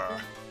hammer.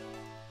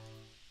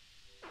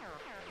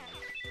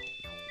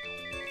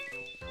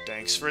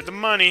 Thanks for the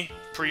money.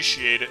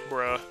 Appreciate it,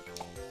 bruh.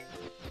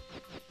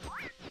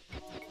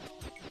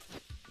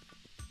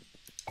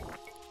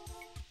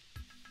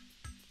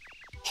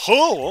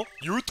 Huh?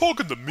 You're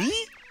talking to me?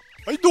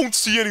 I don't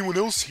see anyone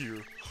else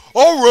here.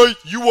 Alright,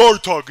 you are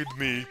talking to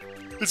me.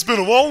 It's been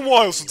a long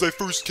while since I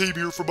first came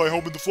here from my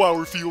home in the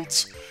flower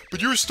fields, but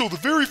you're still the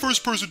very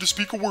first person to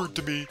speak a word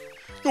to me.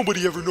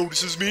 Nobody ever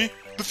notices me.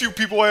 The few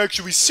people I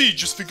actually see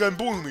just think I'm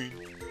boiling.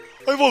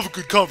 I love a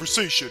good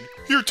conversation.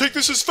 Here, take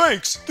this as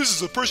thanks. This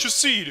is a precious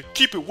seed.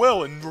 Keep it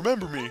well and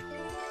remember me.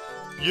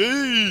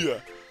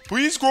 Yeah!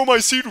 Please grow my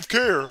seed with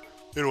care.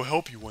 It'll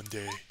help you one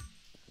day.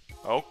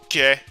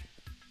 Okay.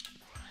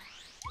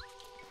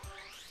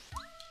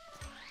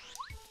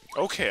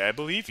 Okay, I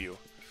believe you.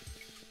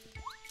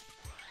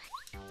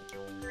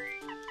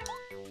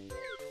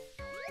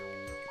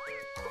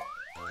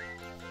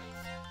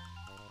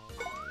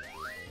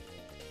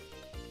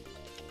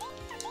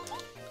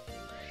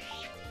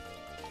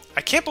 I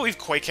can't believe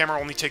Quake Hammer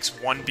only takes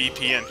 1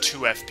 BP and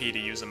 2 FP to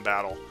use in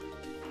battle.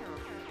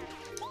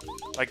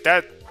 Like,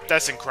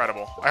 that's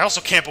incredible. I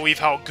also can't believe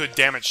how good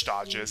damage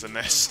dodge is in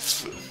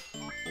this.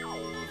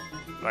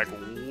 Like,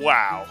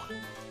 wow.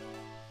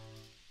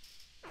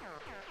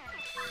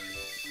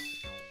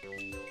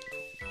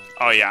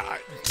 Oh, yeah.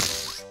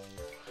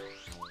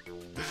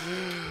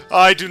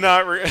 I do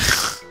not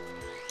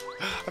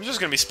I'm just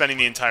gonna be spending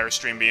the entire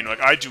stream being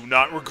like, I do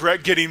not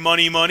regret getting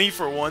money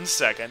for 1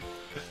 second.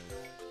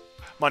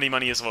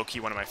 Money is low-key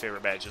one of my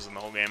favorite badges in the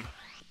whole game.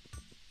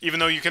 Even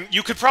though you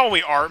could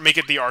probably make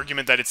it the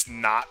argument that it's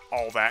not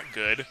all that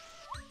good.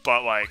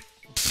 But, like,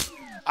 pfft,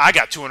 I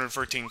got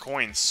 213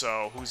 coins,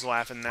 so who's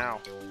laughing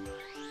now?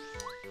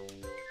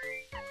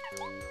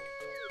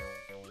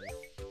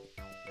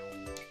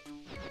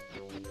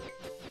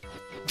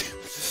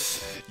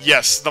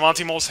 Yes, the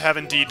Monty Moles have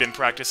indeed been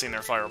practicing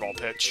their fireball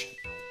pitch.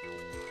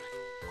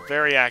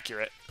 Very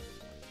accurate.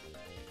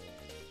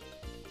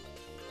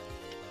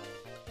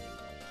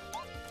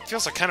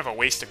 Feels like kind of a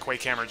waste to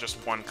Quake Hammer just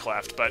 1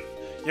 cleft, but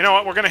you know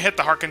what? We're gonna hit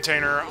the heart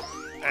container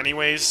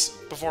anyways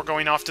before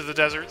going off to the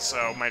desert,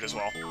 so might as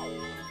well.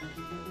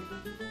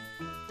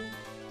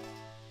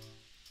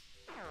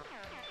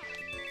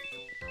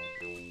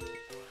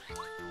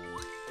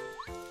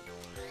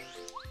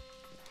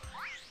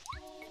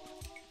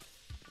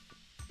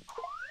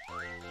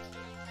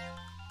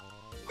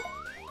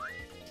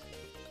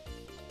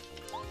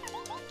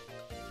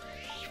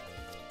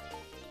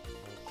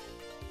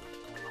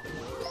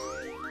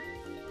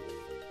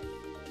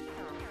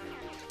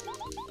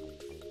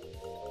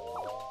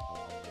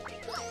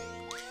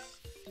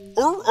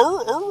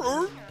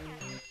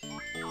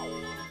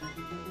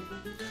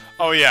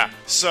 Oh yeah,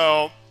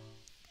 so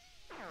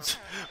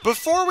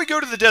before we go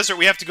to the desert,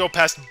 we have to go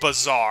past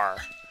Bazaar.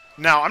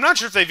 Now, I'm not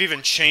sure if they've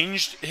even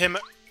changed him,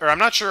 or I'm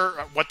not sure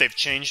what they've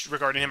changed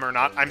regarding him or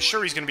not. I'm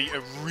sure he's going to be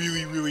a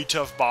really, really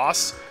tough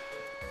boss.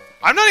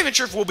 I'm not even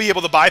sure if we'll be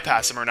able to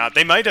bypass him or not.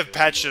 They might have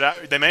patched it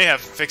out. They may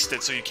have fixed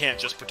it so you can't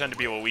just pretend to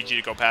be Luigi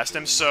to go past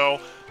him. So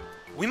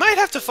we might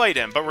have to fight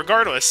him, but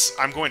regardless,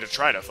 I'm going to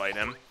try to fight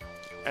him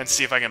and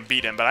see if I can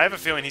beat him. But I have a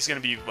feeling he's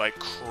going to be, like,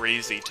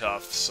 crazy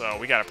tough, so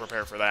we got to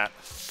prepare for that.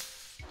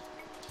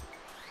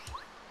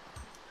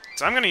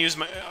 So I'm going to use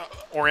my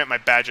orient my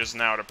badges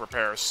now to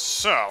prepare.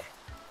 So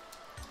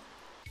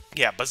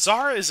yeah,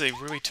 Bazaar is a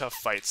really tough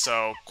fight,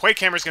 so Quake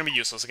Hammer is going to be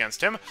useless against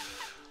him.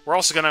 We're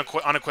also going to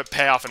unequip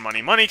Payoff and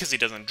Money because he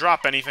doesn't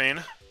drop anything.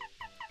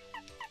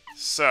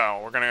 So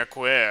we're going to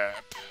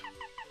equip.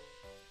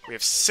 We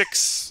have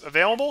 6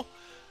 available.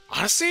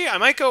 Honestly, I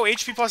might go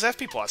HP plus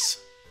FP plus.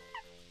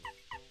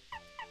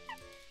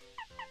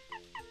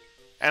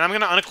 And I'm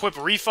going to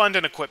unequip Refund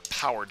and equip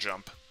Power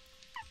Jump.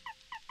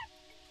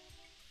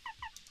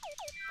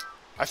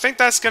 I think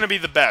that's going to be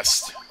the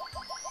best.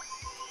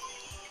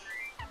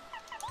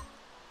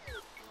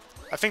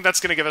 I think that's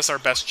going to give us our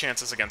best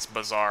chances against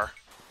Bazaar.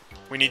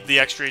 We need the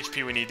extra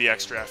HP, we need the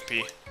extra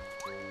FP.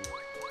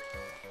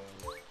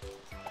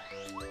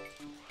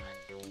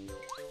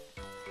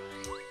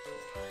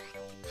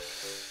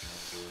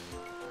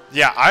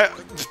 Yeah,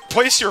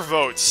 place your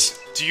votes.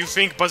 Do you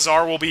think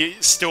Bazaar will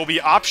still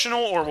be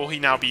optional, or will he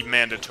now be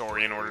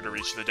mandatory in order to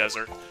reach the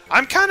desert?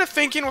 I'm kind of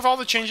thinking, with all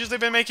the changes they've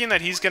been making, that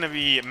he's going to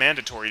be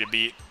mandatory to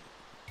beat.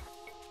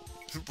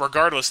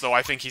 Regardless, though,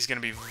 I think he's going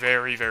to be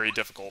very, very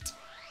difficult.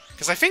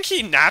 Because I think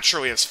he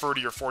naturally has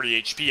 30 or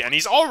 40 HP, and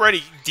he's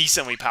already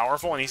decently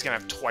powerful, and he's going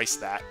to have twice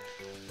that.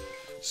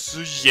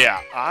 So,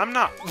 yeah, I'm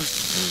not...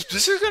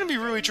 This is going to be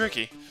really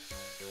tricky.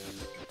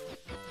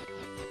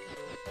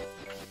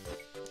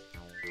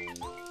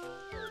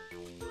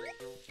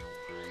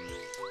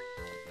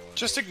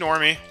 Just ignore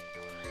me.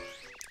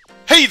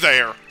 Hey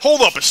there!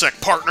 Hold up a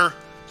sec, partner!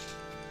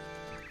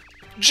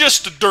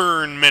 Just a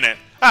darn minute.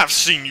 I've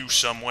seen you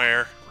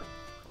somewhere.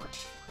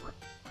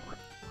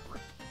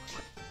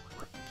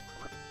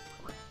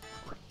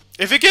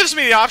 If it gives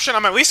me the option,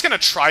 I'm at least going to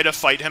try to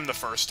fight him the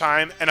first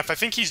time, and if I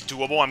think he's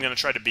doable, I'm going to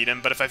try to beat him,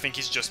 but if I think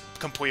he's just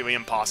completely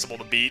impossible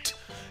to beat,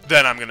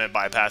 then I'm going to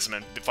bypass him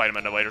and fight him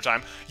at a later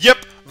time.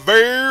 Yep,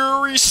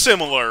 very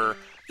similar.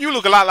 You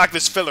look a lot like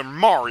this fella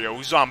Mario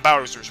who's on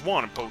Bowser's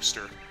Wanted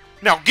poster.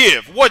 Now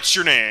give, what's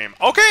your name?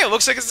 Okay, it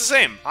looks like it's the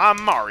same.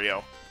 I'm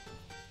Mario.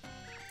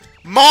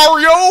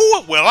 Mario?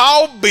 Well,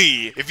 I'll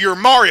be. If you're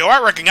Mario,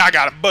 I reckon I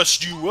gotta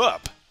bust you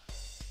up.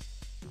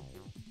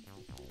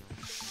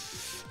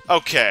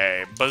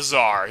 Okay,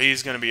 Bazaar.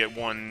 He's gonna be at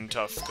one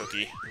tough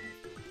cookie.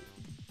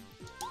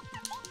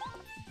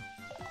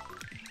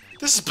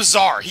 This is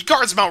Bazaar. He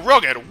guards Mount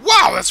Rugged.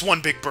 Wow, that's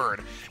one big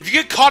bird. If you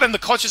get caught in the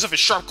clutches of his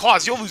sharp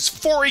claws, you'll lose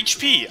 4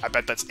 HP. I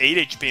bet that's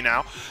 8 HP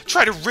now.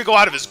 Try to wriggle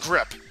out of his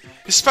grip.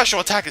 His special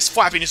attack is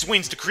flapping his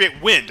wings to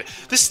create wind.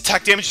 This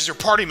attack damages your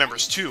party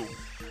members, too.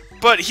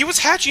 But he was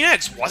hatching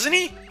eggs, wasn't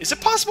he? Is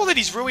it possible that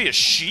he's really a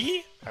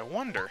she? I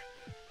wonder.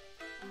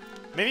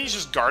 Maybe he's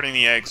just guarding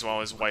the eggs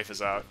while his wife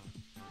is out.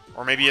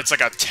 Or maybe it's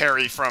like a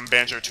Terry from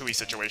Banjo-Tooie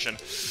situation.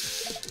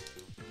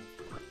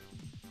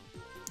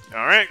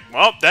 Alright,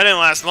 well, that didn't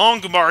last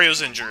long.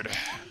 Goombario's injured.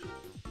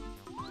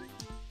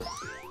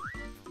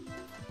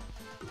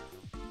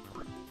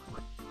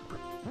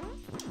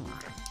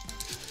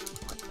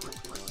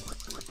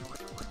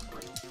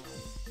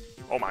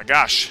 Oh my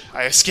gosh,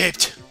 I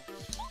escaped.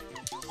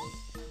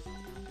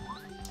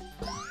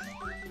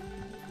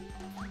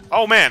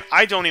 Oh man,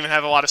 I don't even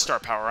have a lot of star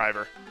power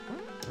either.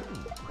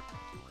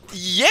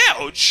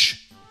 Youch!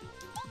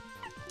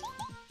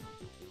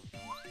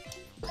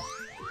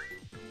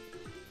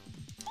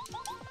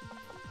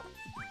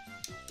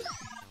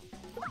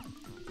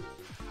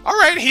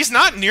 Alright, he's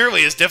not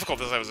nearly as difficult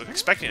as I was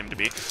expecting him to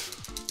be.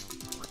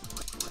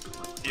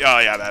 Oh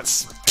yeah,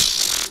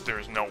 that's...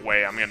 There's no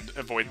way I'm gonna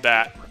avoid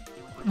that.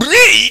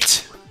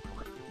 Great!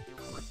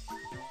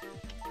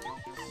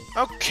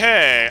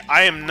 Okay,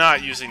 I am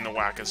not using the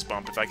WHACKA'S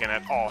bump if I can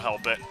at all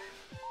help it.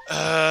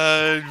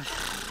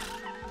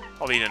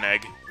 I'll eat an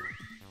egg.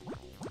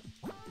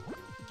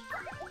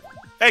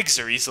 Eggs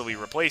are easily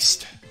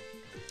replaced.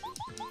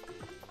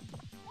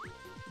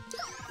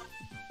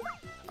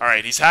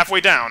 Alright, he's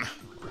halfway down.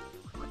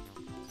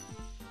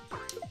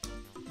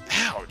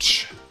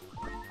 Ouch.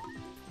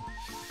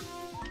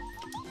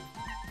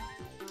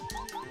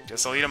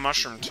 Guess I'll eat a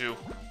mushroom too.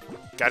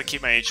 Gotta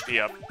keep my HP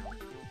up.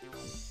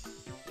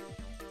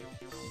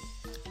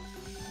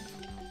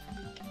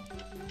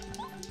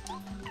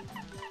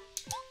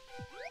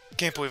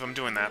 Can't believe I'm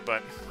doing that,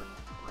 but...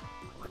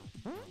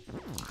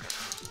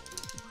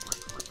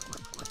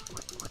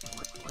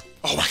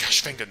 Oh my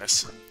gosh, thank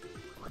goodness.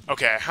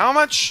 Okay, how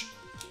much...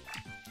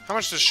 How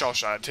much does Shell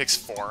Shot? It takes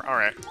 4.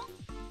 Alright.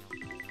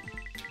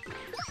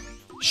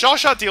 Shell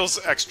Shot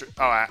deals extra...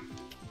 Oh,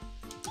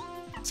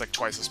 it's like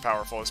twice as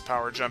powerful as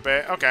Power Jump,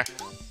 eh? Okay.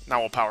 Now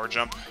we'll Power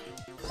Jump.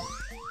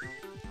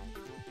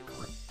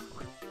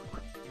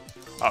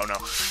 Oh, no.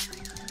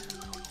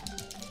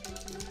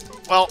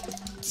 Well,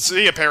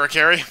 see ya,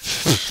 Paracarry.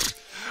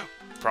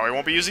 Probably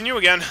won't be using you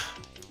again.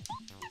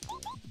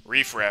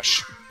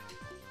 Refresh.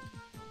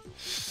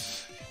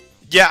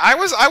 Yeah, I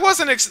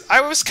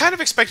was kind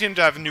of expecting him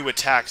to have new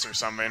attacks or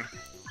something.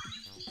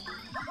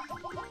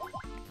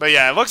 But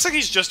yeah, it looks like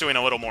he's just doing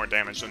a little more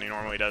damage than he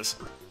normally does.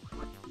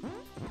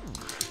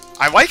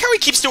 I like how he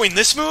keeps doing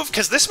this move,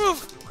 because this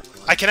move,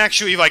 I can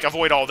actually, like,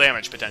 avoid all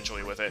damage,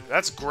 potentially, with it.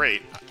 That's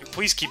great.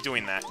 Please keep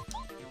doing that.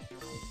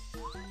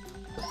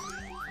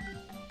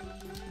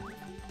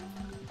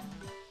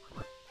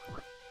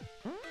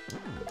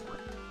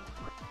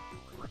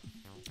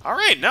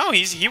 Alright, no,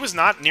 he was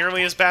not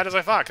nearly as bad as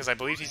I thought, because I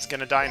believe he's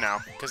gonna die now,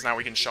 because now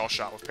we can Shell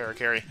Shot with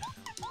Paracarry.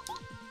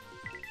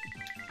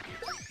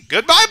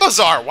 Goodbye,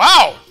 Bazaar!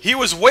 Wow! He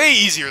was way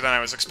easier than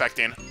I was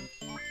expecting.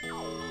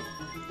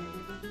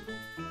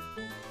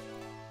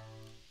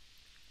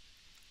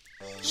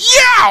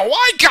 Yow!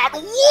 I got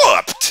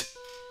whooped!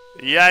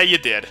 Yeah, you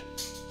did.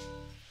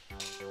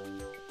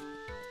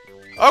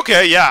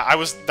 Okay, yeah,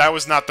 that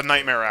was not the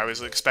nightmare I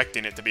was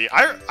expecting it to be.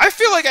 I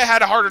feel like I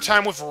had a harder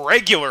time with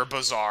regular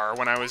Bazaar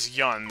when I was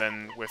young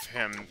than with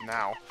him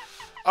now.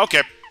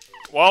 Okay,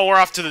 well, we're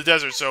off to the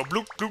desert, so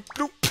bloop, bloop,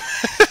 bloop.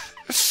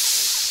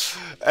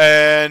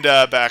 And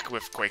back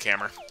with Quake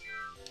Hammer.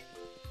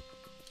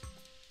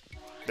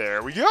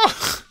 There we go.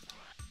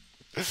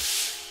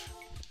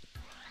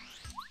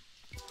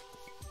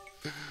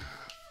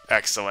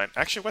 Excellent.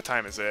 Actually, what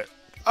time is it?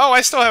 Oh,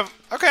 I still have...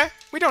 Okay,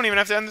 we don't even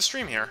have to end the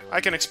stream here.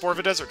 I can explore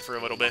the desert for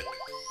a little bit.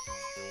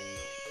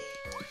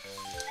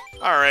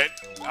 Alright,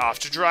 off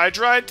to Dry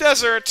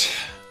Desert.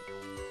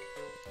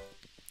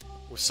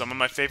 With some of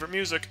my favorite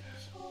music.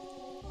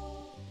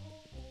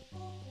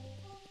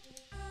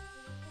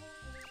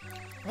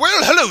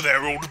 Well, hello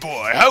there, old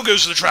boy. How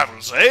goes the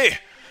travels, eh?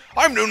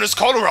 I'm known as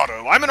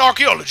Colorado. I'm an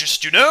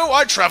archaeologist, you know.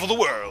 I travel the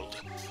world.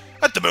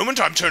 At the moment,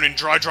 I'm turning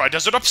Dry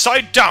Desert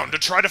upside down to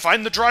try to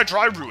find the Dry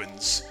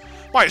ruins.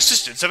 My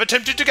assistants have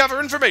attempted to gather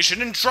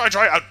information in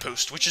Dry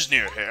Outpost, which is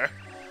near here.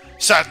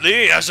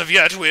 Sadly, as of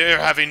yet, we're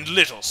having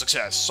little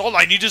success. All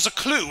I need is a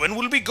clue and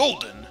we'll be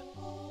golden.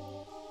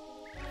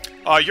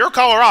 You're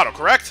Colorado,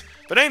 correct?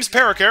 The name's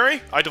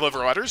Paracary. I deliver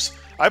letters.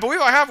 I believe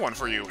I have one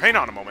for you. Hang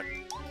on a moment.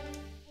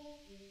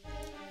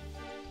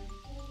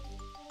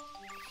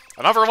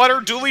 Another letter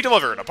duly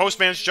delivered. A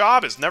postman's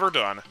job is never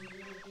done.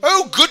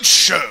 Oh, good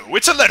show.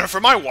 It's a letter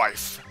from my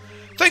wife.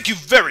 Thank you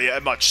very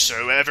much,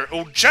 sir,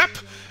 old chap.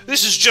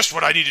 This is just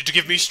what I needed to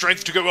give me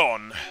strength to go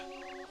on.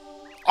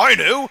 I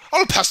know.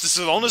 I'll pass this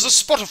along as a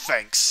spot of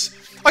thanks.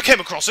 I came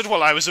across it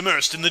while I was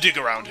immersed in the dig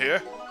around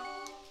here.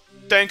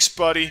 Thanks,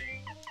 buddy.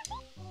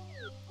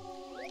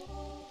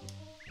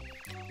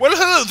 Well,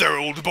 hello there,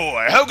 old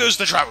boy. How goes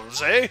the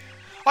travels, eh?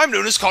 I'm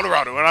known as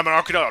Colorado, and I'm an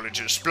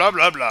archaeologist. Blah,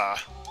 blah, blah.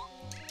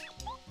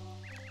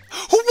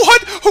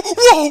 What?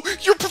 Whoa!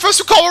 You're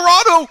Professor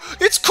Colorado!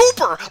 It's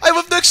Cooper! I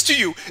live next to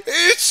you!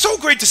 It's so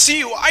great to see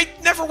you! I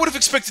never would have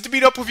expected to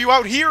meet up with you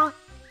out here!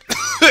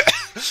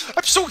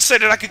 I'm so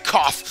excited I could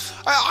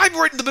cough! I'm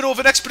right in the middle of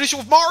an expedition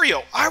with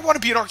Mario! I want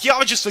to be an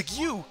archaeologist like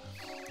you!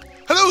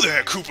 Hello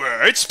there,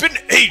 Cooper! It's been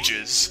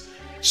ages!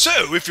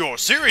 So, if you're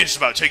serious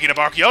about taking up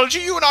archaeology,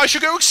 you and I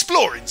should go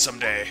exploring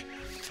someday.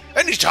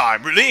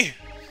 Anytime, really.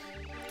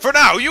 For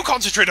now, you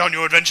concentrate on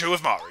your adventure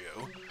with Mario.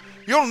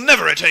 You'll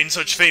never attain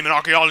such fame in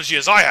archaeology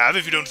as I have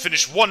if you don't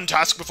finish one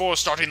task before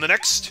starting the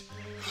next.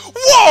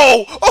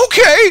 Whoa!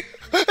 Okay!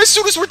 As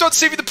soon as we're done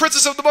saving the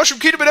princess of the Mushroom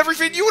Kingdom and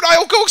everything, you and I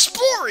will go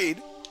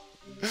exploring!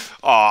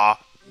 Aw.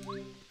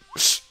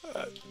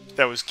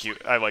 That was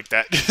cute. I like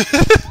that.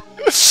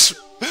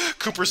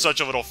 Cooper's such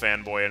a little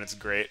fanboy, and it's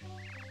great.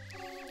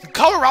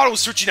 Colorado's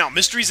searching out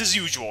mysteries as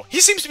usual. He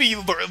seems to be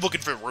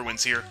looking for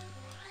ruins here.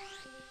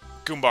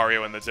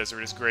 Goombario in the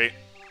desert is great.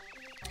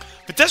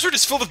 The desert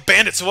is filled with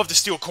bandits who love to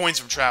steal coins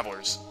from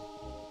travelers.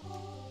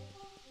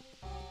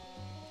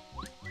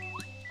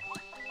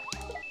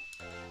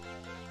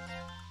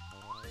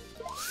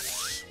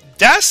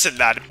 That's a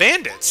lot of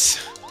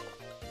bandits.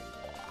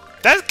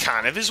 That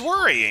kind of is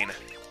worrying.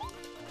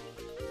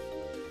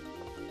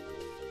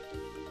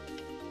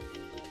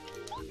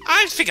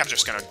 I think I'm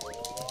just gonna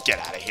get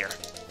out of here.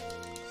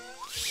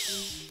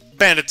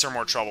 Bandits are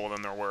more trouble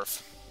than they're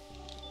worth.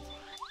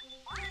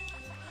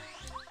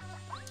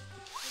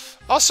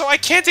 Also, I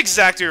can't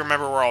exactly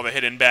remember where all the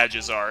hidden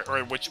badges are, or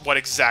what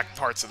exact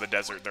parts of the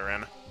desert they're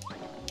in.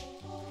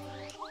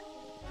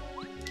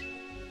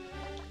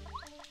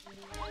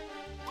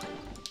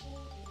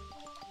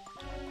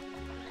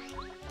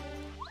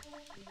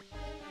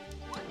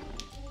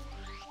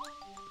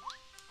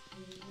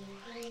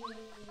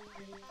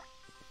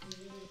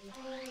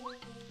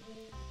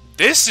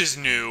 This is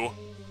new.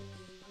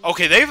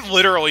 Okay, they've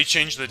literally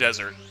changed the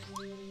desert.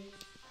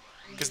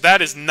 Because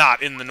that is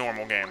not in the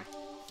normal game.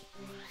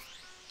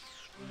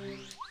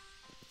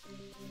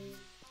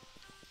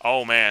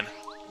 Oh, man.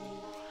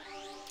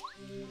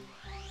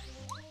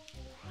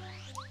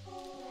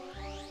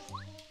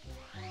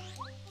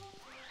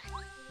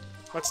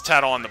 Let's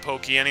tattle on the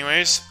Pokey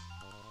anyways.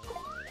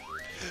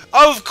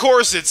 Of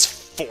course it's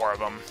 4 of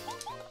them.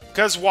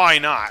 Because why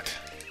not?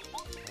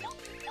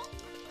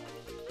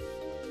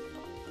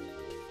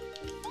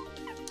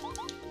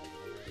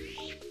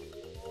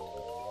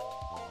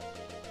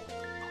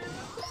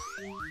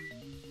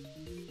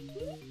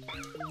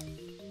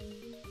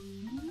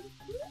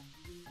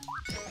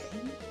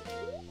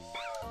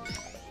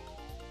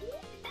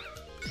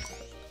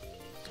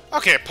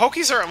 Okay,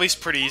 Pokies are at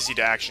least pretty easy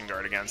to action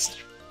guard against.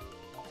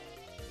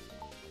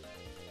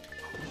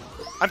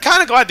 I'm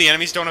kind of glad the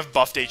enemies don't have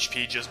buffed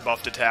HP, just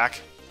buffed attack.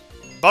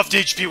 Buffed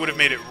HP would have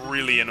made it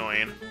really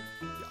annoying.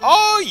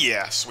 Oh,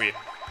 yeah, sweet.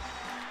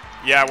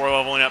 Yeah, we're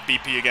leveling up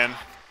BP again.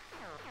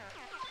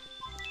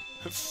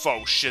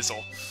 Faux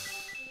shizzle.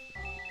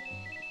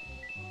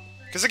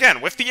 Because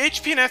again, with the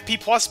HP and FP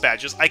plus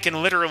badges, I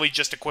can literally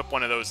just equip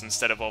one of those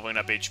instead of leveling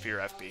up HP or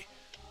FP.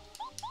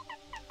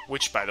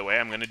 Which, by the way,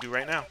 I'm going to do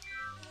right now.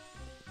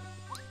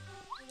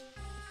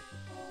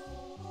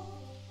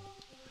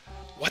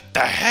 What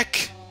the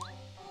heck?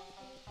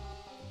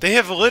 They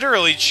have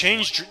literally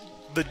changed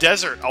the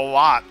desert a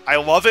lot. I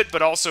love it,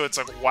 but also it's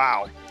like,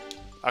 wow.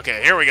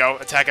 Okay, here we go.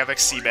 Attack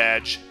FXC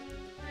badge.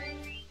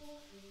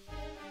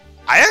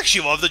 I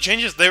actually love the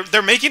changes.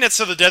 They're making it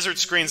so the desert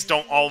screens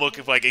don't all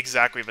look like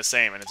exactly the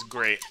same, and it's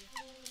great.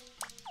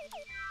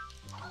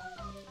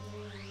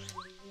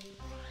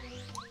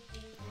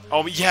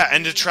 Oh, yeah,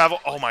 and to travel...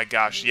 Oh my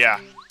gosh, yeah.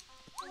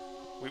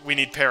 We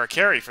need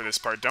Paracary for this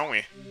part, don't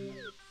we?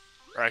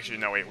 Or actually,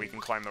 no, wait, we can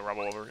climb the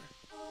rubble over here.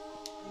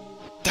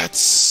 That's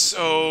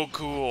so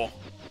cool.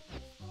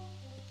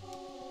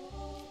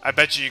 I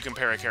bet you can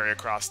Paracary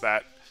across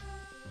that.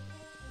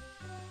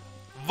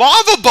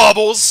 Lava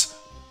bubbles!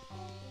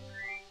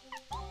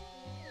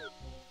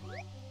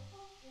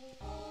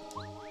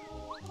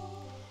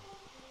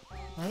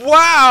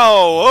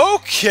 Wow,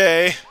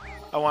 okay.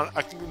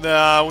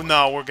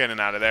 No, we're getting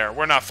out of there.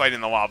 We're not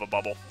fighting the lava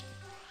bubble.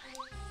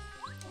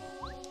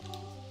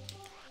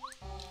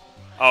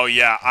 Oh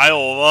yeah, I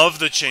love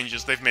the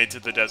changes they've made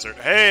to the desert.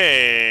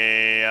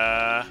 Hey,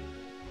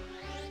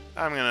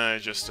 I'm gonna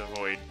just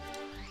avoid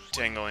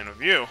tangling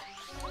with you.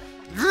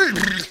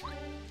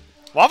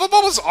 Lava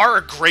bubbles are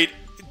a great,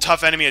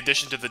 tough enemy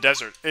addition to the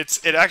desert.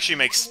 It actually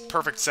makes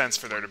perfect sense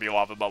for there to be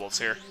lava bubbles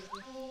here.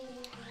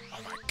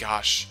 Oh my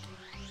gosh.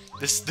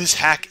 This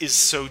hack is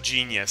so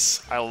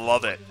genius. I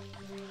love it.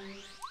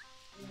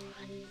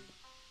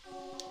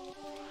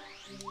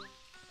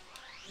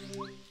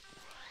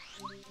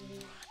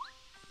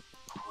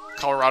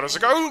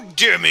 Colorado's like, oh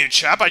dear me,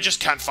 chap, I just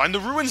can't find the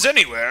ruins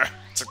anywhere.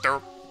 It's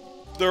like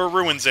there are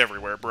ruins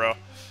everywhere, bro.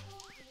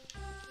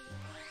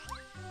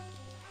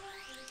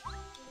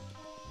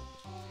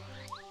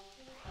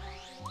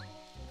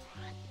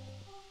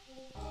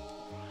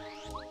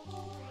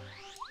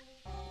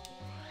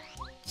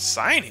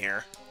 Sign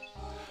here?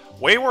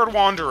 Wayward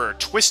Wanderer.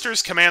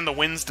 Twisters command the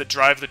winds that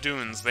drive the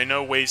dunes. They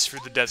know ways through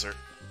the desert.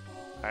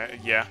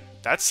 Yeah,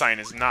 that sign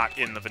is not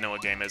in the vanilla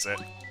game, is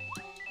it?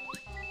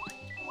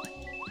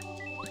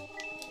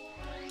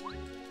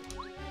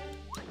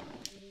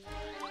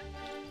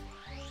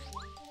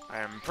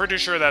 I'm pretty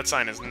sure that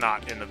sign is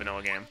not in the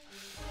vanilla game.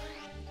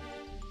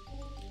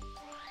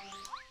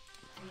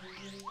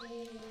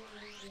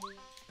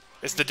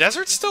 Is the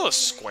desert still a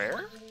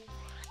square?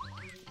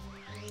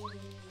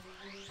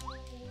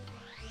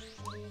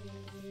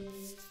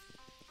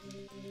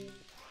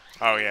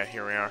 Oh yeah,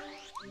 here we are.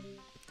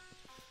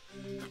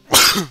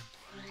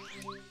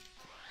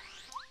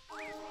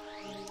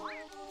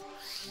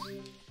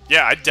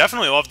 Yeah, I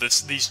definitely love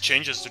these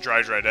changes to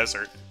Dry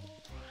Desert.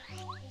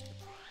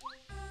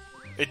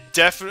 It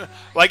definitely,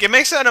 like, it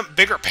makes it a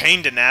bigger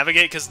pain to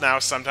navigate, because now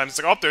sometimes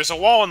it's like, oh, there's a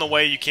wall in the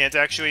way, you can't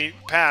actually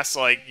pass,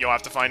 like, you'll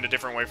have to find a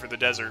different way for the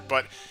desert,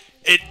 but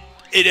it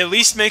at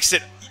least makes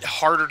it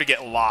harder to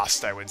get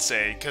lost, I would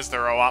say, because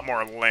there are a lot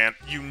more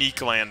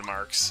unique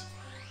landmarks.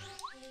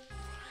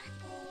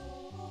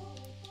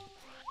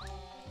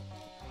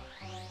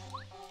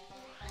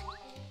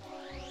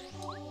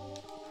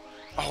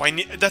 Oh,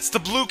 that's the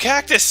blue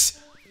cactus!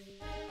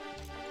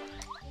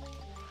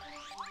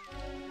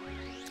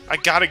 I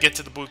gotta get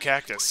to the blue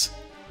cactus.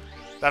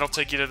 That'll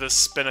take you to the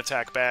spin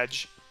attack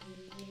badge.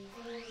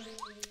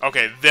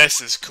 Okay, this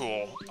is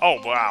cool.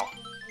 Oh, wow.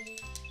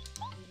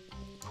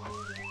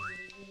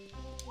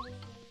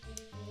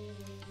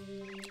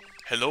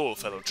 Hello,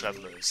 fellow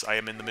travelers. I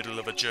am in the middle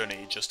of a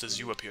journey, just as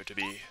you appear to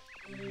be.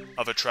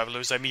 Other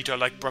travelers I meet are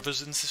like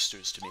brothers and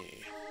sisters to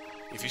me.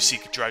 If you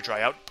seek Dry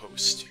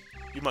Outpost,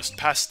 you must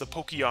pass the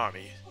Pokey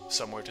Army,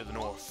 somewhere to the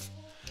north.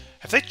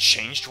 Have they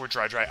changed where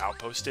Dry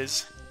Outpost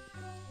is?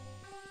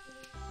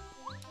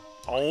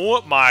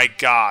 Oh my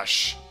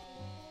gosh.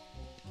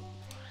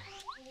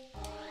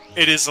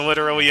 It is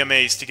literally a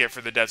maze to get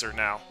for the desert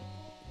now.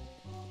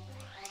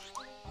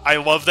 I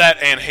love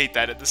that and hate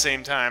that at the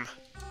same time.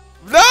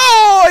 No!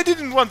 I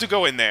didn't want to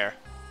go in there.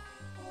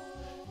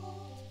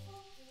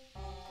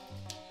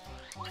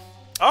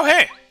 Oh,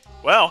 hey.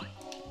 Well,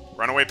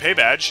 runaway pay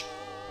badge.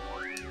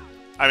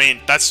 I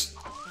mean, that's,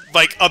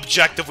 like,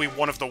 objectively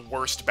one of the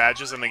worst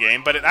badges in the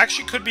game, but it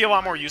actually could be a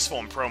lot more useful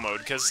in pro mode,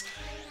 because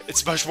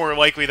it's much more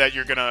likely that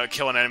you're gonna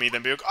kill an enemy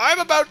than be like, I'm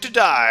about to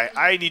die!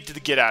 I need to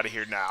get out of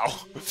here now.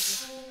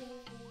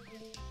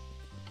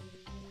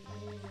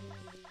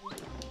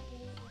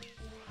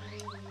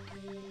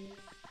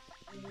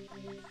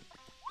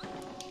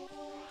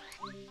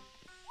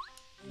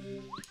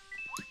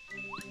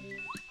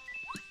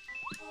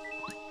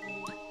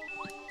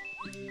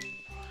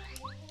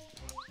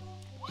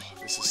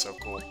 This is so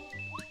cool.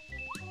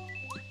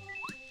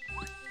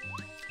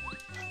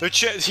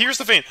 Here's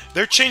the thing.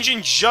 They're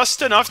changing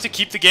just enough to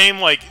keep the game,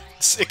 like,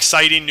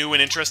 exciting, new,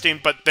 and interesting,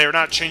 but they're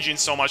not changing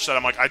so much that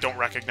I'm like, I don't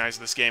recognize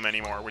this game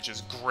anymore, which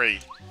is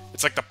great.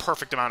 It's like the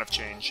perfect amount of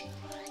change.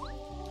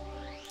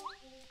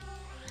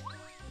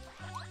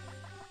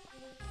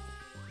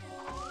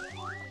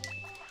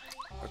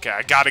 Okay,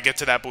 I gotta get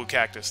to that blue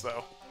cactus,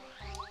 though.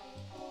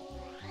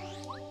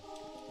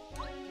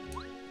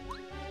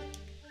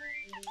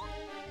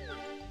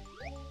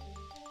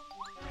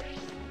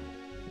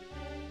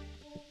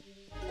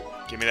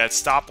 Give me that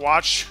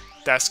stopwatch.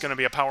 That's gonna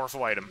be a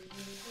powerful item.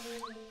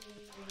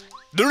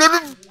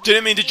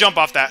 Didn't mean to jump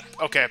off that.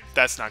 Okay,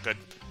 that's not good.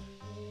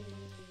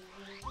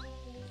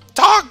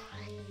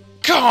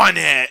 Doggone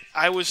it!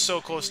 I was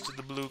so close to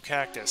the blue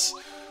cactus.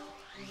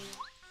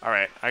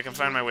 Alright, I can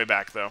find my way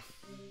back, though.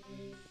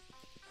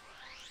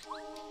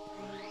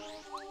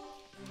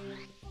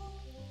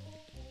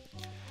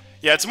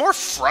 Yeah, it's more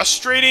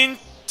frustrating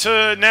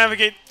to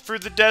navigate through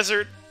the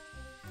desert,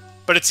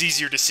 but it's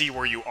easier to see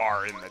where you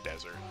are in the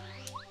desert.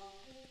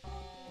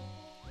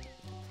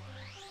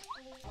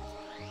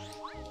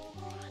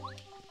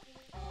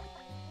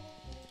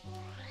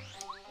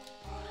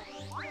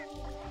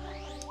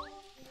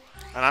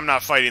 And I'm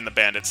not fighting the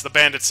bandits. The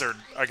bandits are,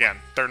 again,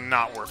 they're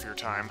not worth your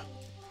time.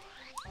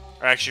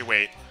 Or actually,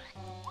 wait.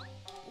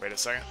 Wait a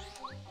second.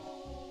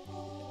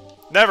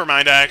 Never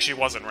mind, I actually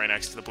wasn't right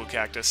next to the blue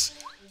cactus.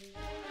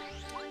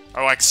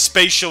 Or, like,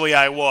 spatially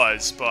I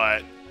was,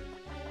 but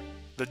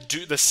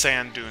The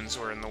sand dunes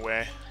were in the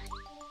way.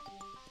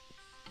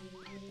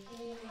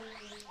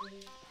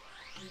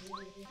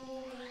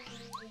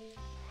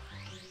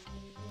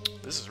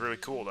 This is really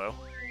cool, though.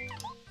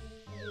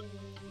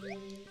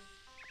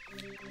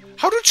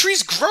 How do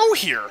trees grow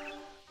here?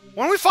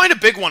 When we find a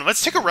big one,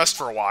 let's take a rest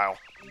for a while.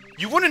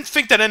 You wouldn't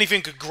think that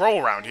anything could grow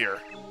around here.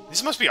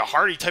 This must be a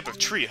hardy type of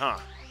tree, huh?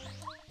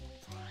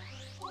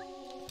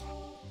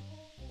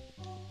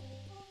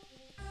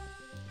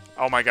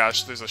 Oh my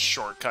gosh, there's a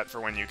shortcut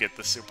for when you get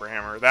the super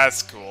hammer.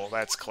 That's cool.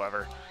 That's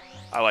clever.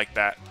 I like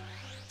that.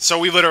 So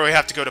we literally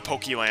have to go to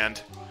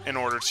Pokeland in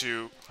order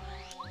to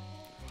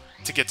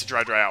get to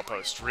Dry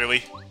Outpost.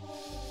 Really?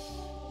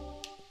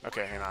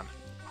 Okay, hang on.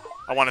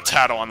 I want to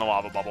tattle on the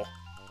lava bubble.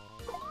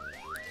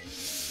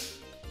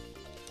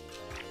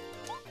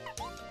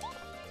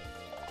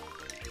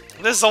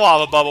 This is a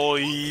lava bubble.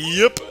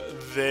 Yep.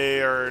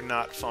 They are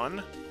not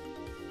fun.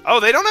 Oh,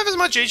 they don't have as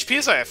much HP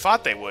as I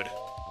thought they would.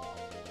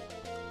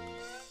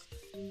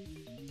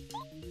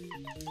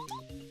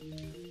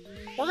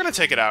 We're gonna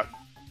take it out.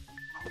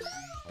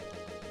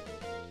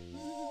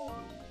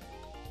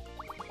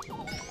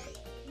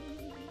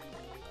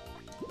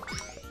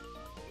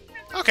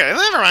 Okay,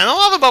 never mind. The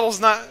lava bubble's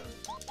not...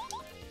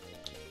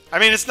 I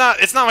mean, it's not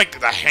like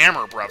the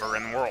Hammer Brother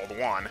in World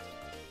 1.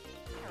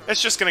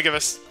 It's just gonna give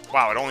us...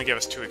 Wow, it only gave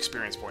us 2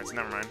 experience points.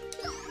 Never mind.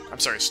 I'm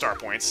sorry, star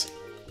points.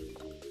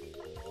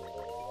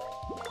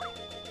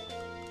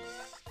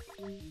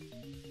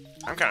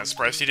 I'm kind of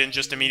surprised he didn't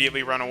just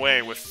immediately run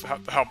away with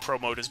how pro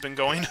mode has been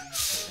going.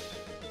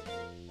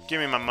 Give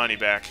me my money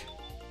back,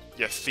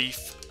 you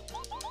thief.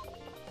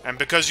 And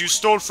because you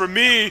stole from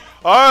me,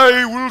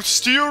 I will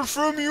steal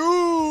from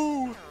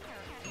you!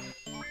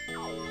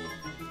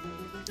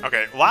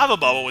 Okay, Lava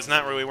Bubble was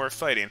not really worth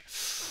fighting.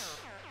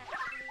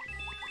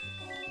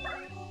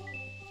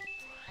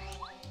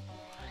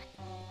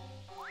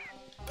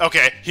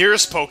 Okay,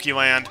 here's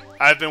Pokeland.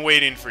 I've been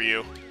waiting for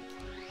you.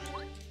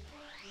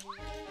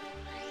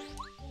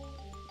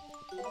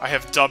 I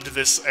have dubbed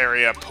this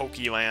area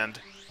Pokeland.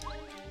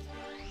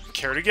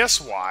 Care to guess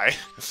why?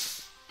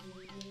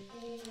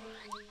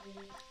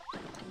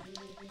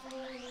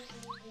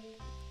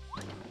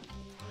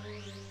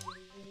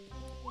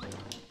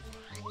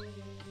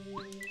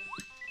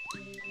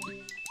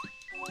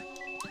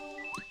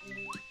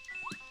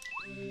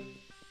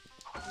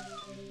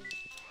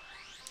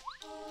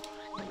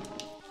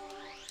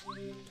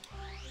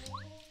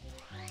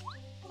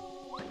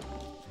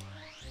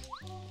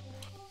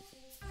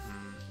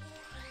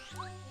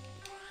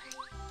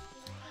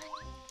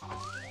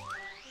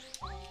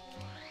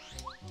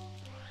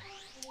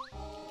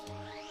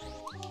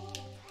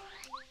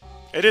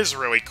 It is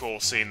really cool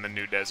seeing the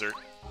new desert.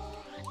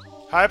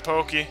 Hi,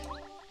 Pokey.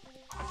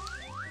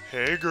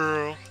 Hey,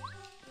 girl.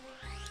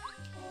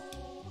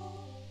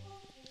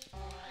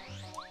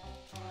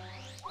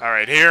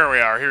 Alright, here we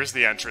are. Here's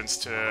the entrance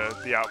to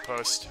the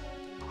outpost.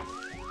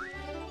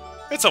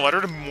 It's a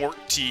letter to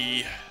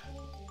Morty.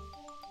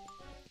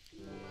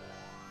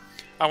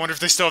 I wonder if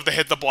they still have to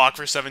hit the block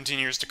for 17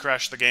 years to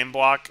crash the game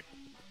block.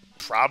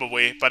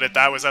 Probably, but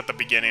that was at the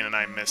beginning and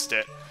I missed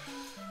it.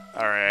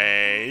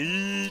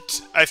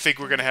 Alright, I think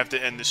we're gonna have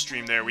to end the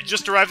stream there. We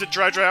just arrived at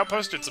Dry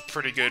Outpost. It's a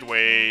pretty good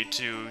way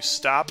to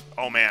stop.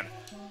 Oh man,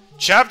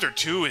 Chapter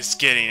 2 is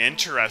getting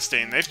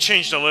interesting. They've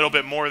changed a little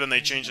bit more than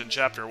they changed in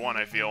Chapter 1,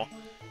 I feel.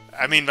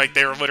 I mean, like,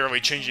 they were literally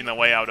changing the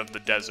layout of the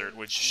desert,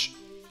 which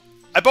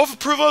I both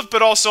approve of,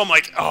 but also I'm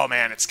like, oh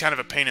man, it's kind of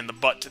a pain in the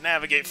butt to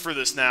navigate through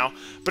this now.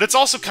 But it's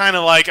also kind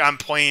of like I'm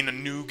playing a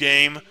new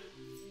game,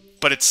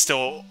 but it's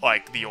still,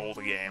 like, the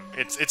old game.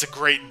 It's a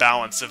great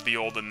balance of the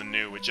old and the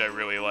new, which I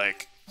really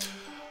like.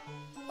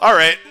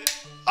 Alright,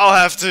 I'll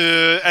have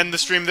to end the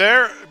stream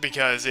there,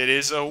 because it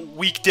is a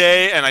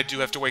weekday, and I do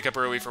have to wake up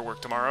early for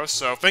work tomorrow.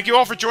 So thank you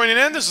all for joining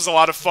in. This was a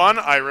lot of fun.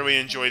 I really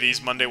enjoy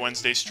these Monday,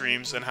 Wednesday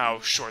streams and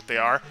how short they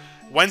are.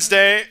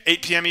 Wednesday,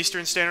 8 p.m.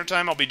 Eastern Standard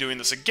Time, I'll be doing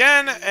this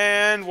again,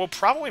 and we'll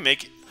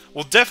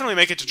definitely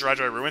make it to Dry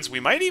Ruins. We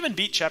might even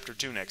beat Chapter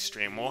 2 next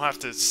stream. We'll have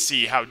to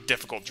see how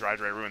difficult Dry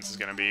Ruins is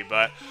going to be.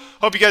 But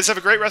hope you guys have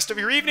a great rest of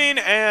your evening,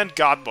 and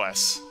God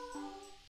bless.